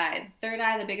third eye. The third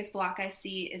eye, the biggest block I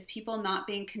see is people not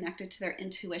being connected to their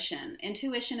intuition.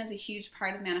 Intuition is a huge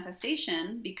part of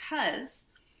manifestation because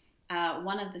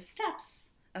one of the steps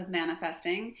of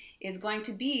manifesting is going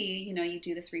to be, you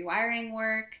do this rewiring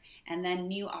work and then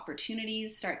new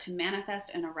opportunities start to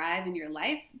manifest and arrive in your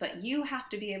life, but you have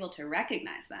to be able to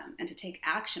recognize them and to take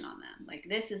action on them. Like,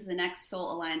 this is the next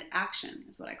soul-aligned action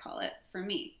is what I call it for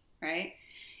me, right?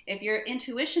 If your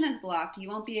intuition is blocked, you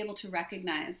won't be able to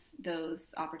recognize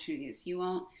those opportunities. You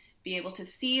won't be able to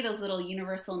see those little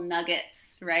universal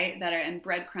nuggets, right, that are in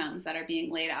breadcrumbs that are being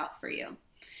laid out for you.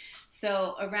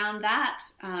 So around that,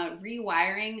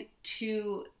 rewiring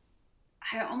to,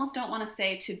 I almost don't want to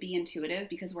say to be intuitive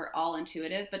because we're all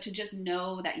intuitive, but to just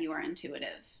know that you are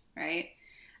intuitive, right?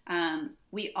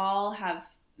 We all have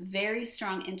very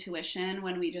strong intuition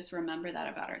when we just remember that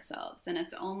about ourselves. And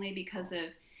it's only because of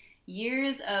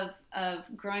years of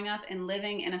growing up and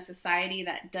living in a society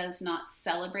that does not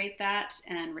celebrate that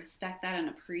and respect that and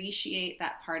appreciate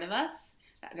that part of us,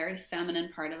 that very feminine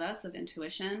part of us of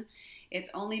intuition. It's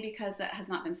only because that has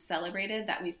not been celebrated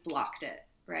that we've blocked it,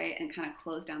 right? And kind of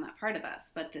closed down that part of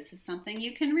us. But this is something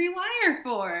you can rewire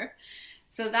for.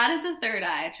 So that is the third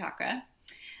eye chakra.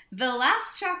 The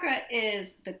last chakra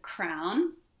is the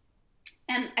crown.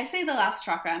 And I say the last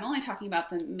chakra, I'm only talking about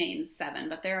the main 7,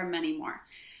 but there are many more.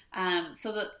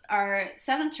 So our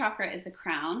 7th chakra is the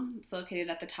crown. It's located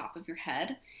at the top of your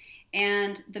head.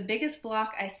 And the biggest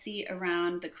block I see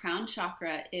around the crown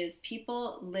chakra is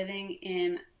people living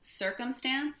in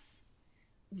circumstance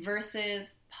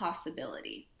versus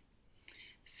possibility.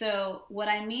 So what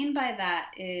I mean by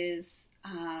that is,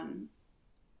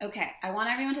 okay, I want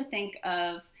everyone to think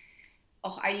of,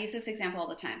 I use this example all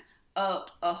the time,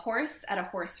 a horse at a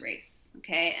horse race,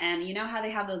 okay? And you know how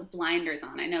they have those blinders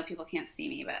on. I know people can't see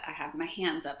me, but I have my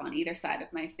hands up on either side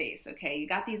of my face, okay? You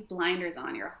got these blinders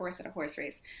on. You're a horse at a horse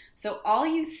race. So all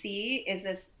you see is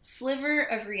this sliver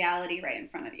of reality right in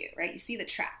front of you, right? You see the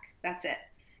track. That's it.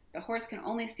 The horse can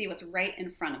only see what's right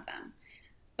in front of them.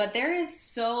 But there is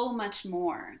so much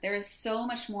more. There is so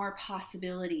much more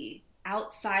possibility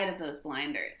outside of those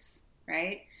blinders,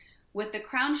 right? With the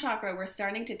crown chakra, we're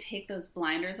starting to take those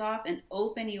blinders off and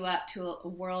open you up to a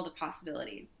world of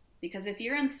possibility. Because if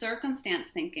you're in circumstance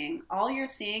thinking, all you're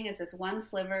seeing is this one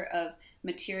sliver of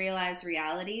materialized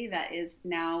reality that is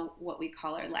now what we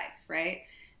call our life, right?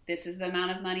 This is the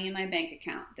amount of money in my bank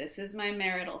account. This is my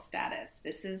marital status.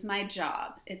 This is my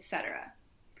job, etc.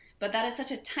 But that is such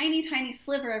a tiny, tiny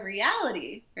sliver of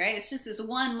reality, right? It's just this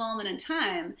one moment in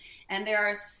time. And there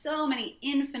are so many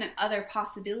infinite other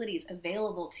possibilities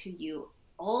available to you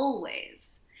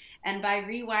always. And by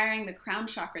rewiring the crown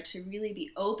chakra to really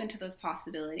be open to those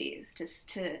possibilities,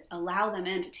 to allow them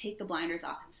in, to take the blinders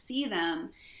off and see them,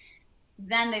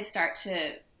 then they start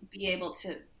to be able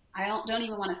to, I don't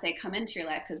even want to say come into your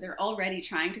life, because they're already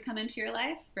trying to come into your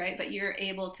life, right? But you're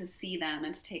able to see them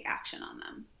and to take action on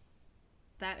them.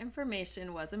 That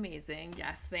information was amazing.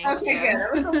 Yes, Okay, thank you. good.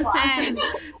 It was a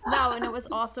lot. And it was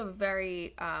also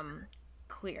very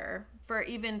clear for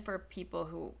people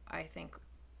who I think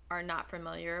are not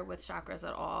familiar with chakras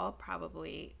at all,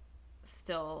 probably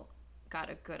still got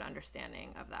a good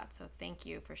understanding of that. So thank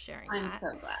you for sharing that. I'm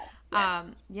so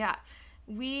glad. Yes.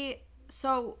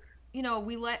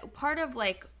 Part of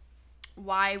like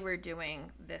why we're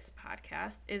doing this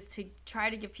podcast is to try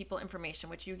to give people information,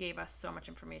 which you gave us so much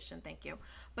information. Thank you.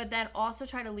 But then also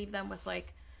try to leave them with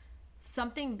like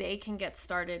something they can get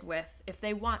started with if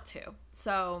they want to.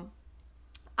 So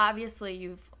obviously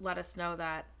you've let us know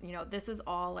that, this is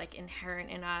all like inherent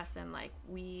in us, and like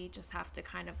we just have to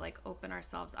kind of like open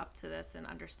ourselves up to this and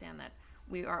understand that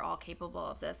we are all capable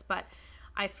of this. But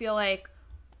I feel like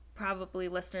probably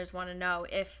listeners want to know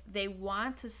if they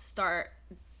want to start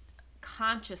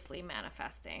consciously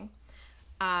manifesting,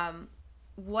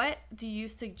 what do you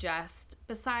suggest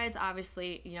besides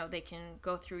obviously they can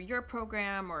go through your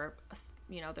program, or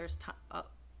there's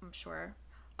I'm sure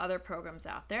other programs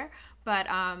out there, but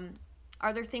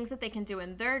are there things that they can do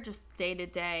in their just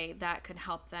day-to-day that could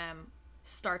help them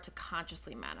start to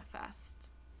consciously manifest?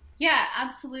 Yeah,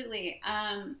 absolutely.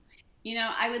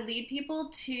 I would lead people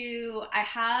to, I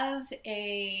have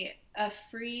a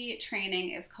free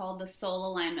training. It's called the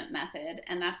Soul Alignment Method,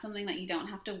 and that's something that you don't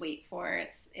have to wait for.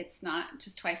 It's not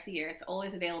just twice a year. It's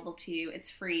always available to you.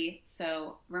 It's free,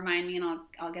 so remind me, and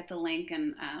I'll get the link,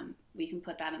 and we can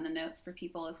put that in the notes for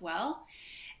people as well.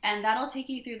 And that'll take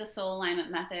you through the Soul Alignment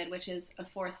Method, which is a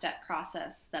 4-step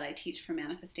process that I teach for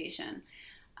manifestation.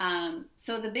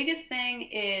 So the biggest thing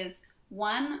is,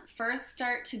 one, first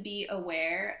start to be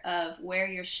aware of where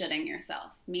you're shitting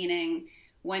yourself. Meaning,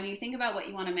 when you think about what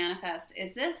you want to manifest,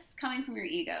 is this coming from your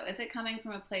ego? Is it coming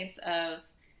from a place of,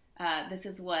 this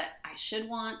is what I should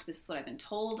want, this is what I've been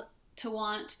told to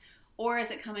want? Or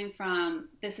is it coming from,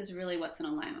 this is really what's in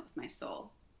alignment with my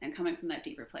soul, and coming from that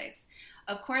deeper place?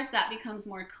 Of course, that becomes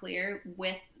more clear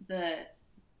with the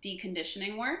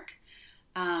deconditioning work.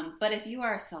 But if you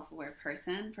are a self-aware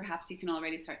person, perhaps you can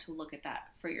already start to look at that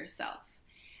for yourself.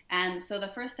 And so the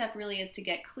first step really is to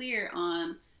get clear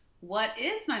on, what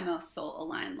is my most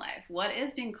soul-aligned life? What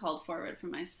is being called forward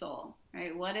from my soul,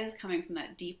 right? What is coming from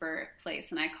that deeper place?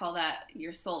 And I call that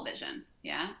your soul vision,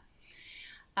 yeah?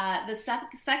 The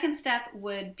second step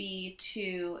would be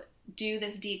to do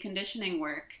this deconditioning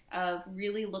work of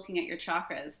really looking at your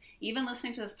chakras. Even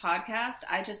listening to this podcast,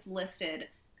 I just listed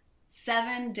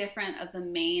 7 different of the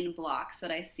main blocks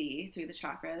that I see through the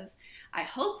chakras. I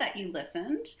hope that you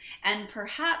listened, and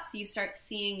perhaps you start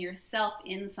seeing yourself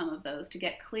in some of those to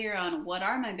get clear on, what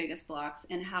are my biggest blocks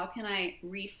and how can I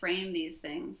reframe these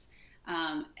things,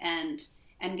 and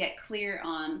get clear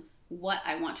on what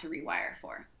I want to rewire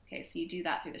for. Okay, so you do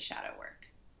that through the shadow work,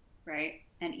 right?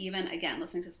 And even, again,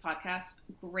 listening to this podcast,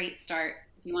 great start.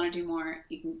 If you want to do more,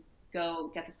 you can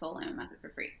go get the Soul Alignment Method for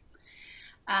free.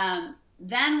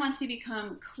 Then once you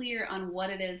become clear on what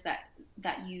it is that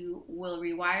you will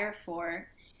rewire for,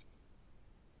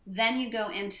 then you go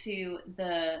into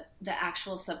the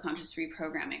actual subconscious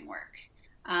reprogramming work.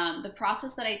 The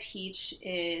process that I teach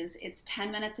it's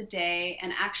 10 minutes a day.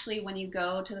 And actually, when you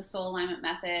go to the Soul Alignment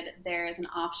Method, there is an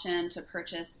option to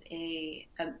purchase a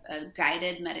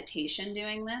guided meditation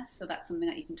doing this. So that's something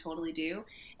that you can totally do.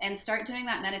 And start doing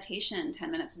that meditation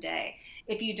 10 minutes a day.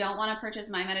 If you don't want to purchase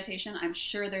my meditation, I'm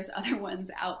sure there's other ones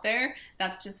out there.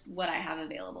 That's just what I have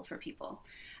available for people.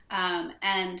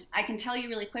 And I can tell you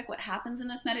really quick what happens in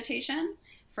this meditation.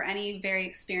 For any very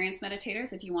experienced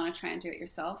meditators, if you want to try and do it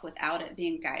yourself without it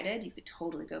being guided, you could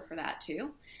totally go for that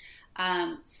too.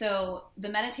 So the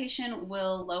meditation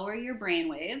will lower your brain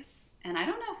waves. And I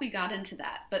don't know if we got into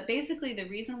that, but basically the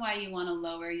reason why you want to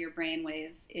lower your brain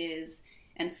waves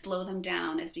and slow them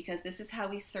down is because this is how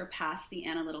we surpass the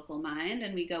analytical mind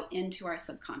and we go into our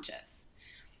subconscious.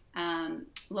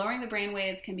 Lowering the brain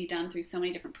waves can be done through so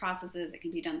many different processes. It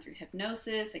can be done through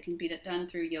hypnosis. It can be done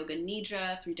through yoga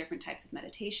nidra, through different types of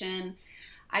meditation.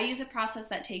 I use a process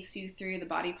that takes you through the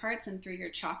body parts and through your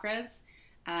chakras,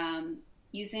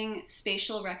 using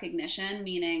spatial recognition,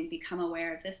 meaning become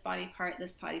aware of this body part,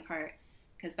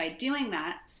 because by doing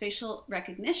that, spatial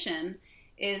recognition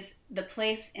is the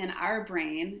place in our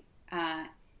brain,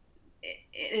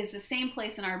 it is the same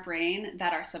place in our brain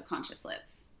that our subconscious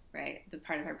lives. Right? The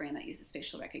part of our brain that uses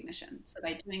spatial recognition. So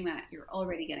by doing that, you're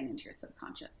already getting into your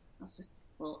subconscious. That's just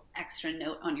a little extra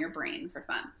note on your brain for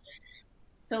fun.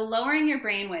 So lowering your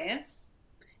brain waves.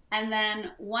 And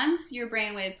then once your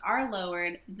brain waves are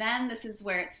lowered, then this is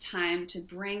where it's time to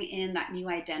bring in that new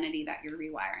identity that you're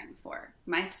rewiring for.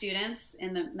 My students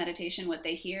in the meditation, what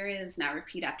they hear is, now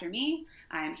repeat after me.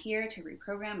 I am here to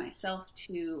reprogram myself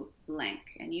to blank.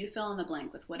 And you fill in the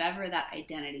blank with whatever that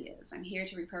identity is. I'm here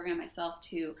to reprogram myself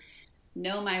to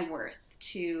know my worth,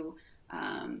 to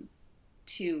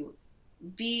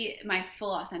be my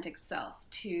full authentic self,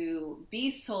 to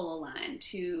be soul aligned,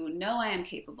 to know I am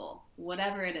capable,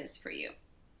 whatever it is for you.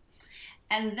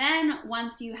 And then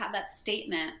once you have that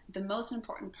statement, the most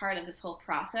important part of this whole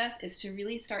process is to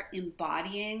really start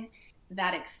embodying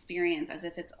that experience as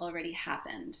if it's already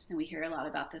happened. And we hear a lot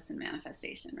about this in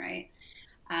manifestation, right?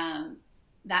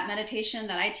 That meditation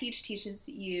that I teach teaches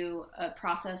you a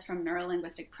process from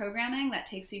neuro-linguistic programming that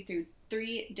takes you through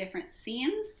 3 different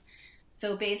scenes.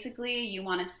 So basically, you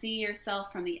want to see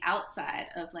yourself from the outside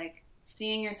of like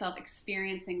seeing yourself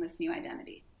experiencing this new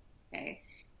identity, okay?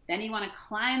 Then you want to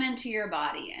climb into your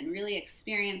body and really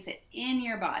experience it in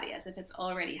your body as if it's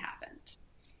already happened.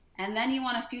 And then you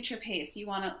want to future pace. You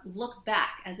want to look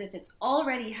back as if it's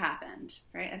already happened,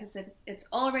 right? As if it's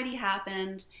already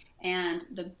happened and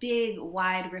the big,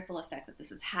 wide ripple effect that this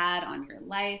has had on your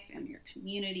life and your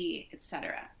community,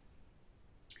 etc.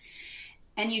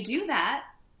 And you do that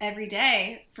every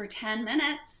day for 10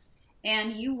 minutes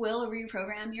and you will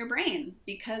reprogram your brain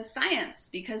because science,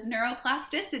 because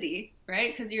neuroplasticity,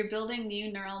 right? Because you're building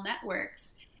new neural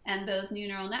networks and those new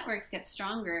neural networks get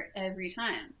stronger every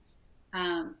time.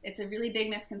 It's a really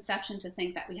big misconception to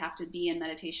think that we have to be in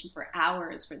meditation for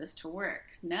hours for this to work.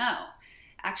 No,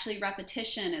 actually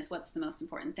repetition is what's the most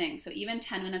important thing. So even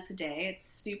 10 minutes a day, it's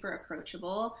super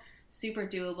approachable, super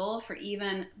doable for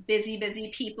even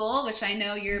busy people, which I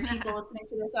know your people listening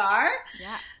to this are.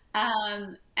 Yeah.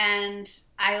 And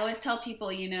I always tell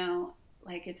people, you know,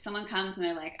 like if someone comes and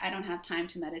they're like, I don't have time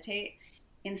to meditate,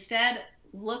 instead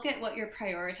look at what you're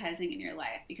prioritizing in your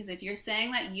life. Because if you're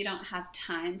saying that you don't have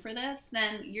time for this,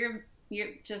 then you're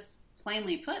just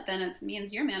plainly put, then it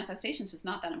means your manifestation is just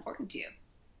not that important to you.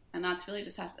 And that's really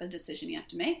just a decision you have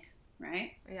to make,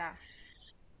 right? Yeah.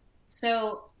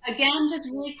 So again, just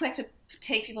really quick to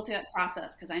take people through that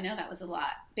process, because I know that was a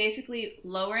lot. Basically,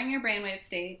 lowering your brainwave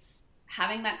states,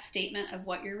 having that statement of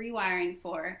what you're rewiring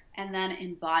for, and then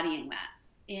embodying that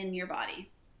in your body.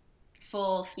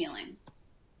 Full feeling.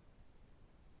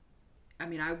 I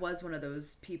mean, I was one of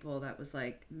those people that was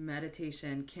like,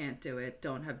 meditation, can't do it,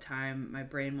 don't have time, my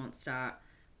brain won't stop.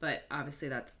 But obviously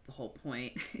that's the whole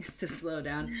point, is to slow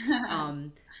down.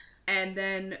 And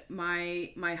then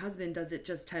my husband does it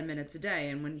just 10 minutes a day.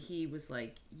 And when he was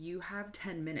like, you have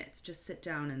 10 minutes, just sit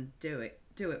down and do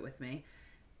it with me.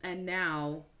 And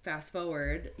now, fast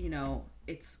forward, you know,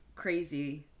 it's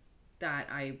crazy that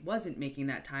I wasn't making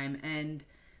that time. And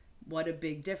what a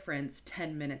big difference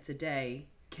 10 minutes a day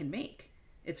can make.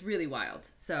 It's really wild.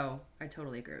 So I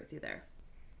totally agree with you there.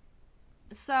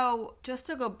 So just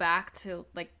to go back to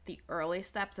like the early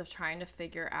steps of trying to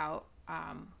figure out,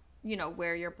 you know,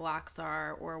 where your blocks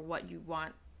are or what you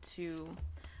want to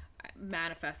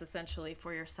manifest essentially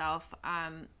for yourself.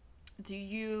 And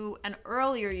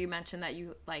earlier you mentioned that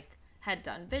you like had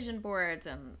done vision boards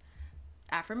and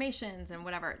affirmations and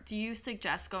whatever. Do you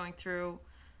suggest going through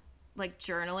like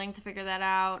journaling to figure that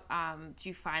out? Do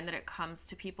you find that it comes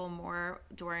to people more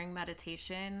during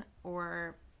meditation,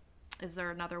 or is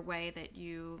there another way that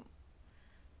you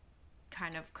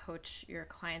kind of coach your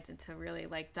clients into really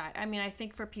like I mean, I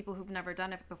think for people who've never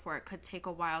done it before, it could take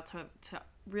a while to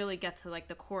really get to like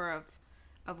the core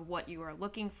of what you are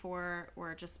looking for,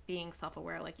 or just being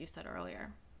self-aware, like you said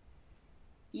earlier.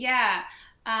 Yeah.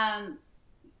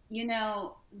 You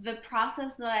know, the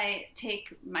process that I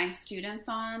take my students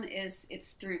on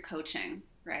it's through coaching,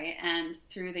 right? And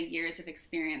through the years of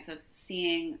experience of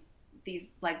seeing these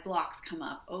like blocks come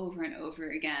up over and over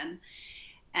again.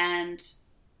 And,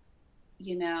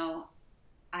 you know,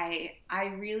 I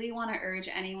really want to urge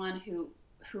anyone who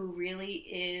really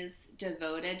is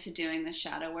devoted to doing the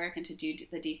shadow work and to do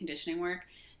the deconditioning work,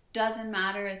 doesn't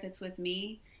matter if it's with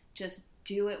me, just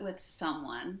do it with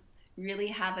someone. Really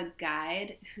have a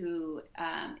guide who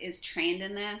is trained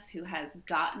in this, who has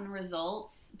gotten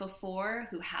results before,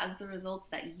 who has the results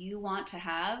that you want to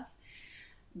have,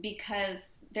 because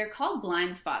they're called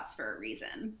blind spots for a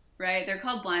reason, right? They're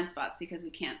called blind spots because we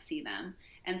can't see them.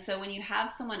 And so when you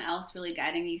have someone else really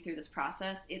guiding you through this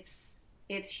process, it's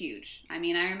huge. I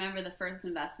mean, I remember the first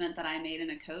investment that I made in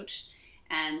a coach,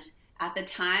 and at the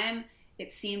time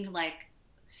it seemed like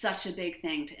such a big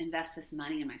thing to invest this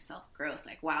money in my self-growth.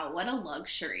 Like, wow, what a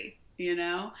luxury, you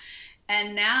know?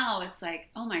 And now it's like,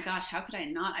 oh my gosh, how could I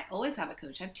not? I always have a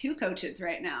coach. I have 2 coaches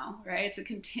right now, right? It's a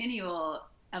continual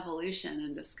evolution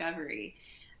and discovery.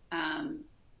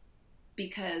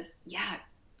 Because yeah,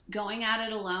 going at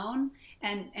it alone,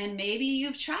 and maybe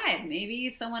you've tried, maybe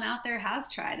someone out there has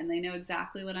tried and they know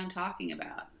exactly what I'm talking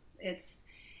about.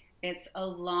 It's a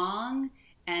long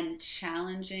and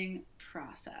challenging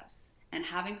process. And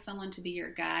having someone to be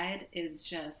your guide is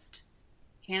just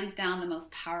hands down the most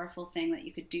powerful thing that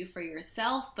you could do for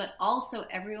yourself, but also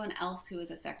everyone else who is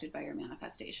affected by your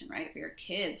manifestation, right? For your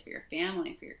kids, for your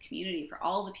family, for your community, for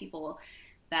all the people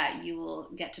that you will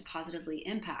get to positively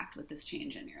impact with this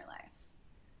change in your life.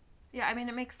 Yeah, I mean,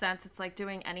 it makes sense. It's like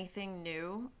doing anything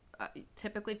new.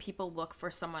 Typically people look for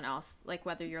someone else, like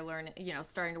whether you're learning,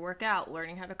 starting to work out,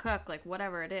 learning how to cook, like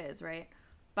whatever it is, right?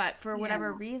 But for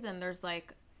whatever reason, there's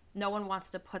like, no one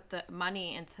wants to put the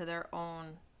money into their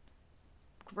own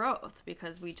growth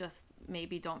because we just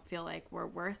maybe don't feel like we're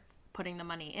worth putting the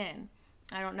money in.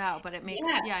 I don't know, but it makes,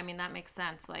 I mean, that makes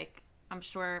sense. Like, I'm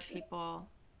sure people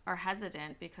are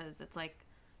hesitant because it's like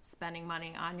spending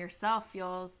money on yourself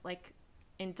feels like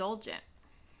indulgent.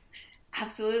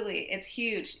 Absolutely. It's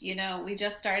huge. You know, we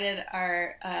just started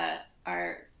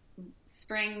our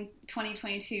spring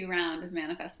 2022 round of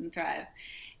Manifest and Thrive.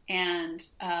 And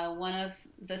one of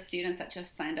the students that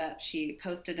just signed up, she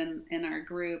posted in our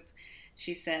group,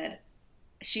 she said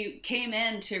she came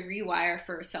in to rewire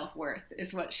for self-worth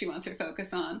is what she wants her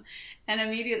focus on. And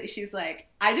immediately she's like,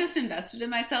 I just invested in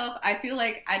myself. I feel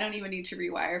like I don't even need to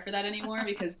rewire for that anymore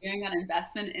because doing that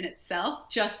investment in itself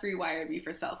just rewired me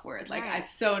for self-worth. Like, right. I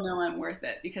so know I'm worth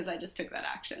it because I just took that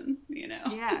action, you know?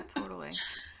 Yeah, totally.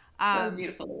 That was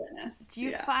beautiful to witness. Do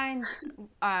you find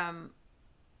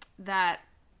that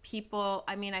people,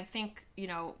 I mean, I think,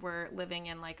 we're living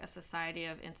in like a society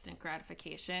of instant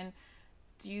gratification.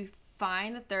 Do you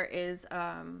find that there is,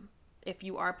 if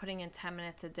you are putting in 10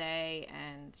 minutes a day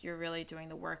and you're really doing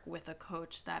the work with a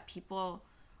coach, that people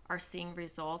are seeing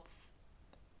results?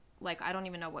 Like, I don't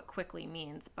even know what quickly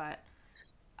means, but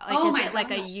like, is it like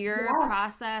a year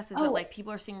process? Is it like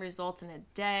people are seeing results in a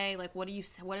day? Like, what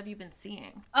have you been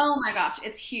seeing? Oh my gosh,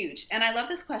 it's huge. And I love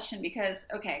this question because,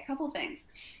 okay, a couple things.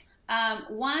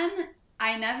 One,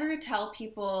 I never tell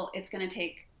people it's going to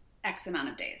take X amount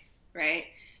of days, right?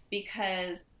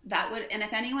 Because that would, and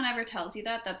if anyone ever tells you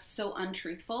that, that's so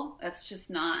untruthful. That's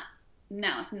just not,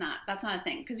 no, it's not, that's not a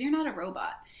thing because you're not a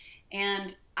robot.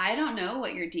 And I don't know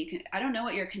what I don't know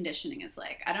what your conditioning is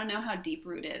like. I don't know how deep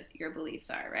rooted your beliefs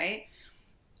are, right?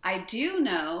 I do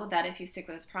know that if you stick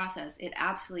with this process, it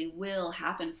absolutely will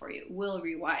happen for you, will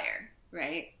rewire,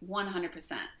 right?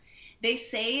 100%. They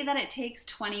say that it takes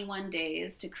 21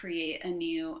 days to create a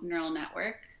new neural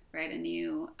network, right? A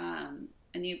new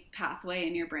pathway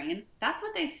in your brain. That's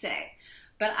what they say.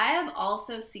 But I have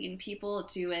also seen people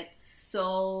do it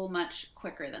so much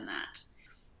quicker than that.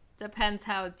 Depends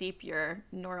how deep your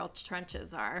neural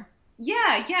trenches are.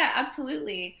 Yeah,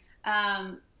 absolutely.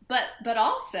 But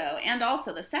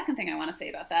also the second thing I want to say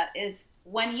about that is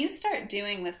when you start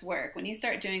doing this work, when you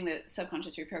start doing the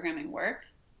subconscious reprogramming work,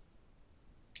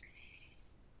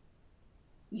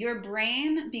 your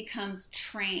brain becomes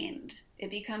trained. It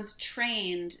becomes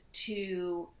trained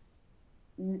to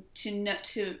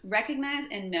recognize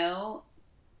and know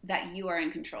that you are in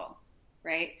control,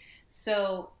 right?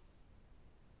 So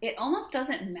it almost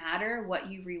doesn't matter what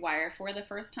you rewire for the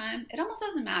first time. It almost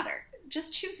doesn't matter.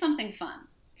 Just choose something fun,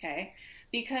 okay?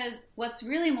 Because what's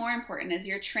really more important is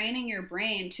you're training your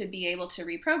brain to be able to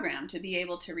reprogram, to be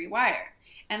able to rewire.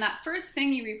 And that first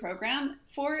thing you reprogram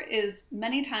for is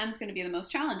many times going to be the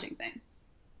most challenging thing.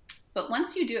 But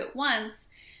once you do it once,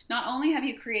 not only have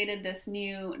you created this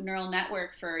new neural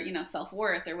network for,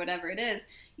 self-worth or whatever it is,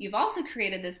 you've also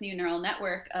created this new neural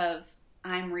network of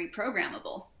I'm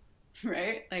reprogrammable,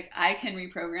 right? Like I can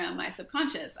reprogram my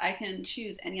subconscious. I can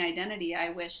choose any identity I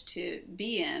wish to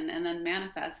be in and then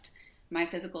manifest my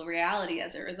physical reality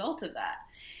as a result of that.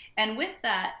 And with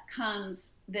that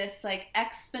comes this like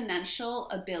exponential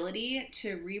ability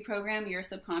to reprogram your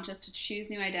subconscious to choose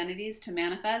new identities to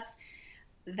manifest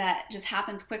that just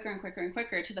happens quicker and quicker and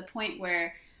quicker to the point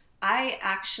where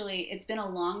it's been a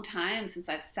long time since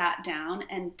I've sat down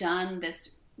and done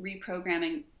this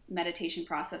reprogramming meditation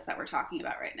process that we're talking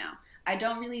about right now. I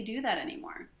don't really do that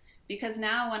anymore because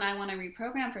now when I want to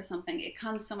reprogram for something, it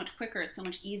comes so much quicker, so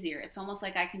much easier. It's almost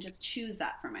like I can just choose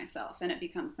that for myself and it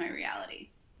becomes my reality.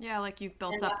 Yeah, like you've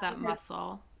built up that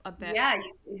muscle a bit. Yeah,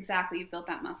 exactly. You've built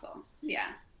that muscle. Yeah.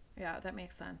 Yeah, that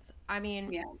makes sense. I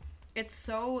mean,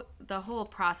 the whole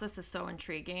process is so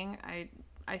intriguing.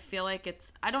 I feel like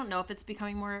I don't know if it's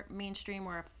becoming more mainstream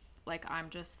or if like I'm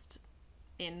just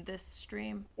in this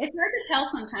stream. It's hard to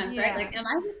tell sometimes, right? Like, am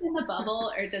I just in the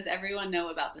bubble or does everyone know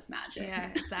about this magic? Yeah,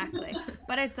 exactly.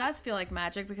 But it does feel like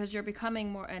magic because you're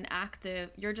becoming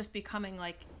you're just becoming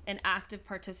like an active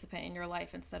participant in your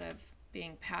life instead of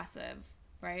being passive,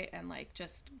 right? And like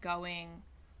just going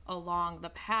along the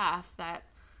path that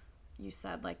you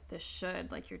said, like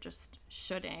you're just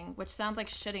shoulding, which sounds like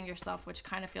shitting yourself, which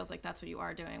kind of feels like that's what you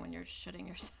are doing when you're shitting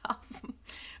yourself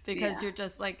because you're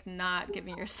just like not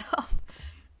giving yourself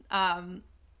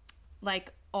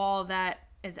like all that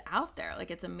is out there.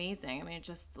 Like it's amazing. I mean,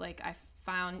 just like I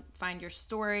find your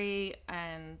story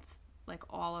and like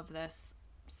all of this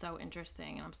so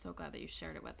interesting, and I'm so glad that you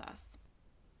shared it with us.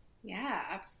 Yeah,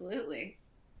 absolutely.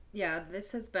 Yeah,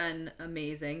 this has been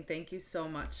amazing. Thank you so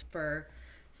much for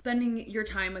spending your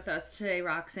time with us today,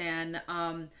 Roxanne.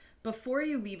 Before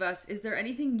you leave us, is there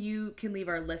anything you can leave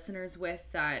our listeners with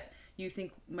that you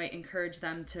think might encourage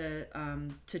them to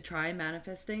try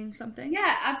manifesting something?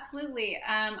 Yeah, absolutely.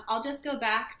 I'll just go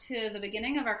back to the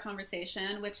beginning of our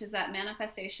conversation, which is that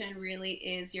manifestation really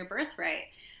is your birthright.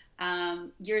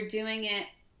 You're doing it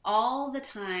all the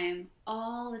time,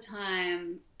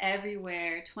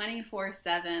 everywhere,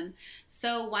 24/7.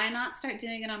 So why not start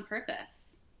doing it on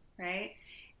purpose, right?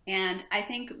 And I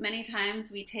think many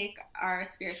times we take our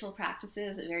spiritual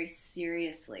practices very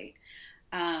seriously.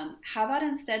 How about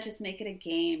instead just make it a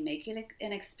game, make it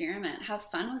an experiment, have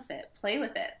fun with it, play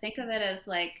with it. Think of it as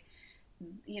like,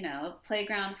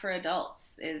 playground for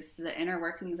adults is the inner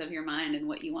workings of your mind and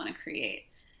what you want to create.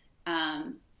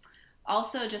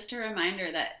 Also, just a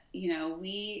reminder that,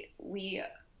 we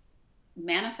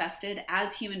manifested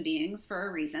as human beings for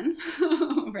a reason,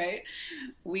 right?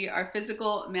 We are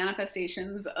physical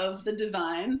manifestations of the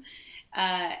divine,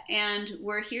 and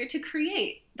we're here to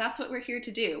create. That's what we're here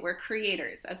to do. We're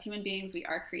creators. As human beings, we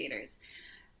are creators.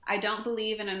 I don't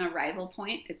believe in an arrival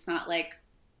point. It's not like,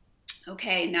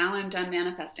 okay, now I'm done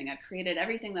manifesting. I've created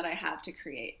everything that I have to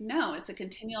create. No, it's a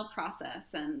continual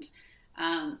process, and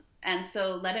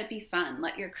so let it be fun.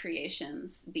 Let your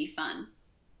creations be fun,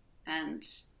 and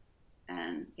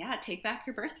take back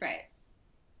your birthright.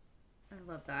 I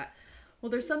love that.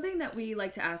 Well, there's something that we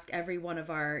like to ask every one of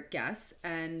our guests,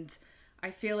 and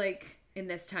I feel like in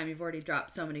this time you've already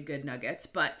dropped so many good nuggets,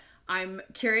 but I'm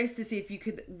curious to see if you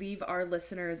could leave our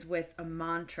listeners with a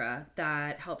mantra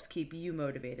that helps keep you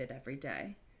motivated every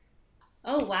day.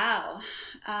 Oh, wow.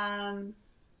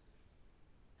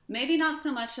 Maybe not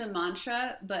so much a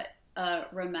mantra, but a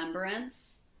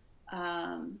remembrance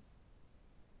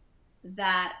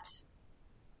that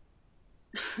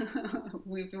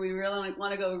we really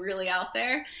want to go really out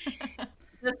there.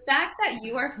 The fact that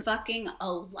you are fucking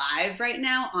alive right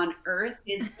now on Earth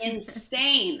is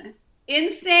insane.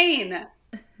 Insane.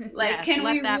 Like, can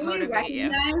we really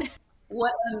recognize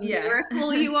what a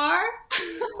miracle you are?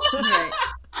 Right.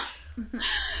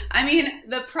 I mean,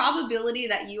 the probability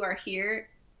that you are here,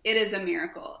 it is a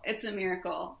miracle. It's a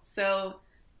miracle. So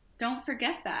don't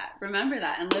forget that. Remember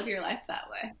that and live your life that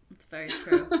way. It's very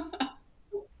true.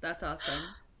 That's awesome.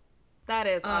 That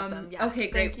is awesome. Yes. Okay,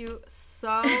 great. Thank you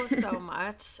so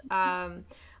much.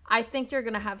 I think you're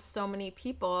going to have so many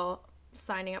people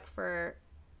signing up for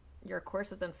your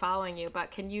courses and following you,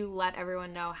 but can you let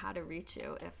everyone know how to reach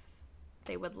you if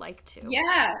they would like to?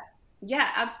 Yeah. Yeah,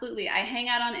 absolutely. I hang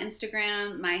out on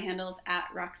Instagram. My handle is at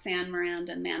Roxanne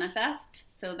Miranda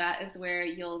Manifest. So that is where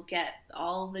you'll get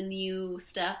all the new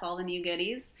stuff, all the new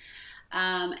goodies.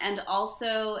 And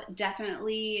also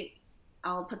definitely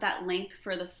I'll put that link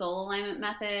for the soul alignment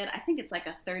method. I think it's like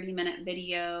a 30-minute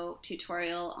video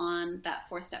tutorial on that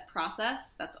 4-step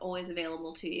process. That's always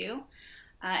available to you.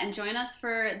 And join us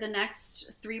for the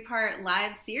next 3-part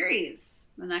live series.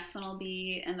 The next one will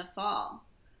be in the fall.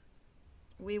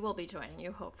 We will be joining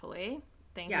you, hopefully.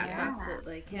 Thank you. Yes,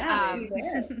 absolutely. Yeah.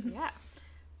 Yeah.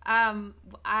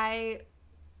 I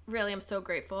really am so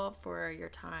grateful for your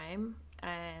time,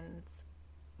 and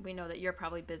we know that you're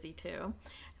probably busy too.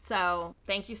 So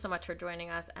thank you so much for joining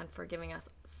us and for giving us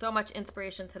so much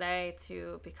inspiration today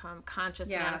to become conscious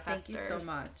manifestors. Thank you so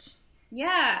much.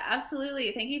 Yeah,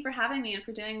 absolutely. Thank you for having me and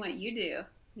for doing what you do,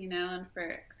 and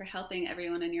for helping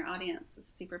everyone in your audience.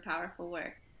 It's super powerful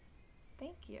work.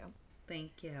 Thank you.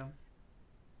 Thank you.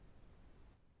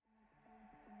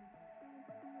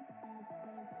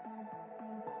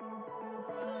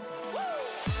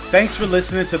 Thanks for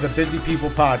listening to the Busy People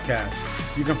Podcast.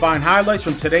 You can find highlights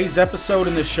from today's episode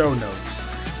in the show notes.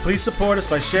 Please support us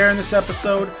by sharing this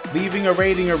episode, leaving a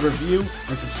rating or review,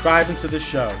 and subscribing to the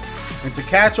show. And to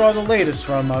catch all the latest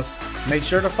from us, make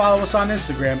sure to follow us on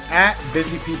Instagram at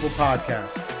Busy People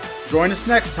Podcast. Join us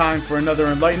next time for another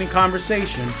enlightening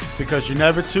conversation, because you're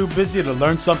never too busy to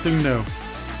learn something new.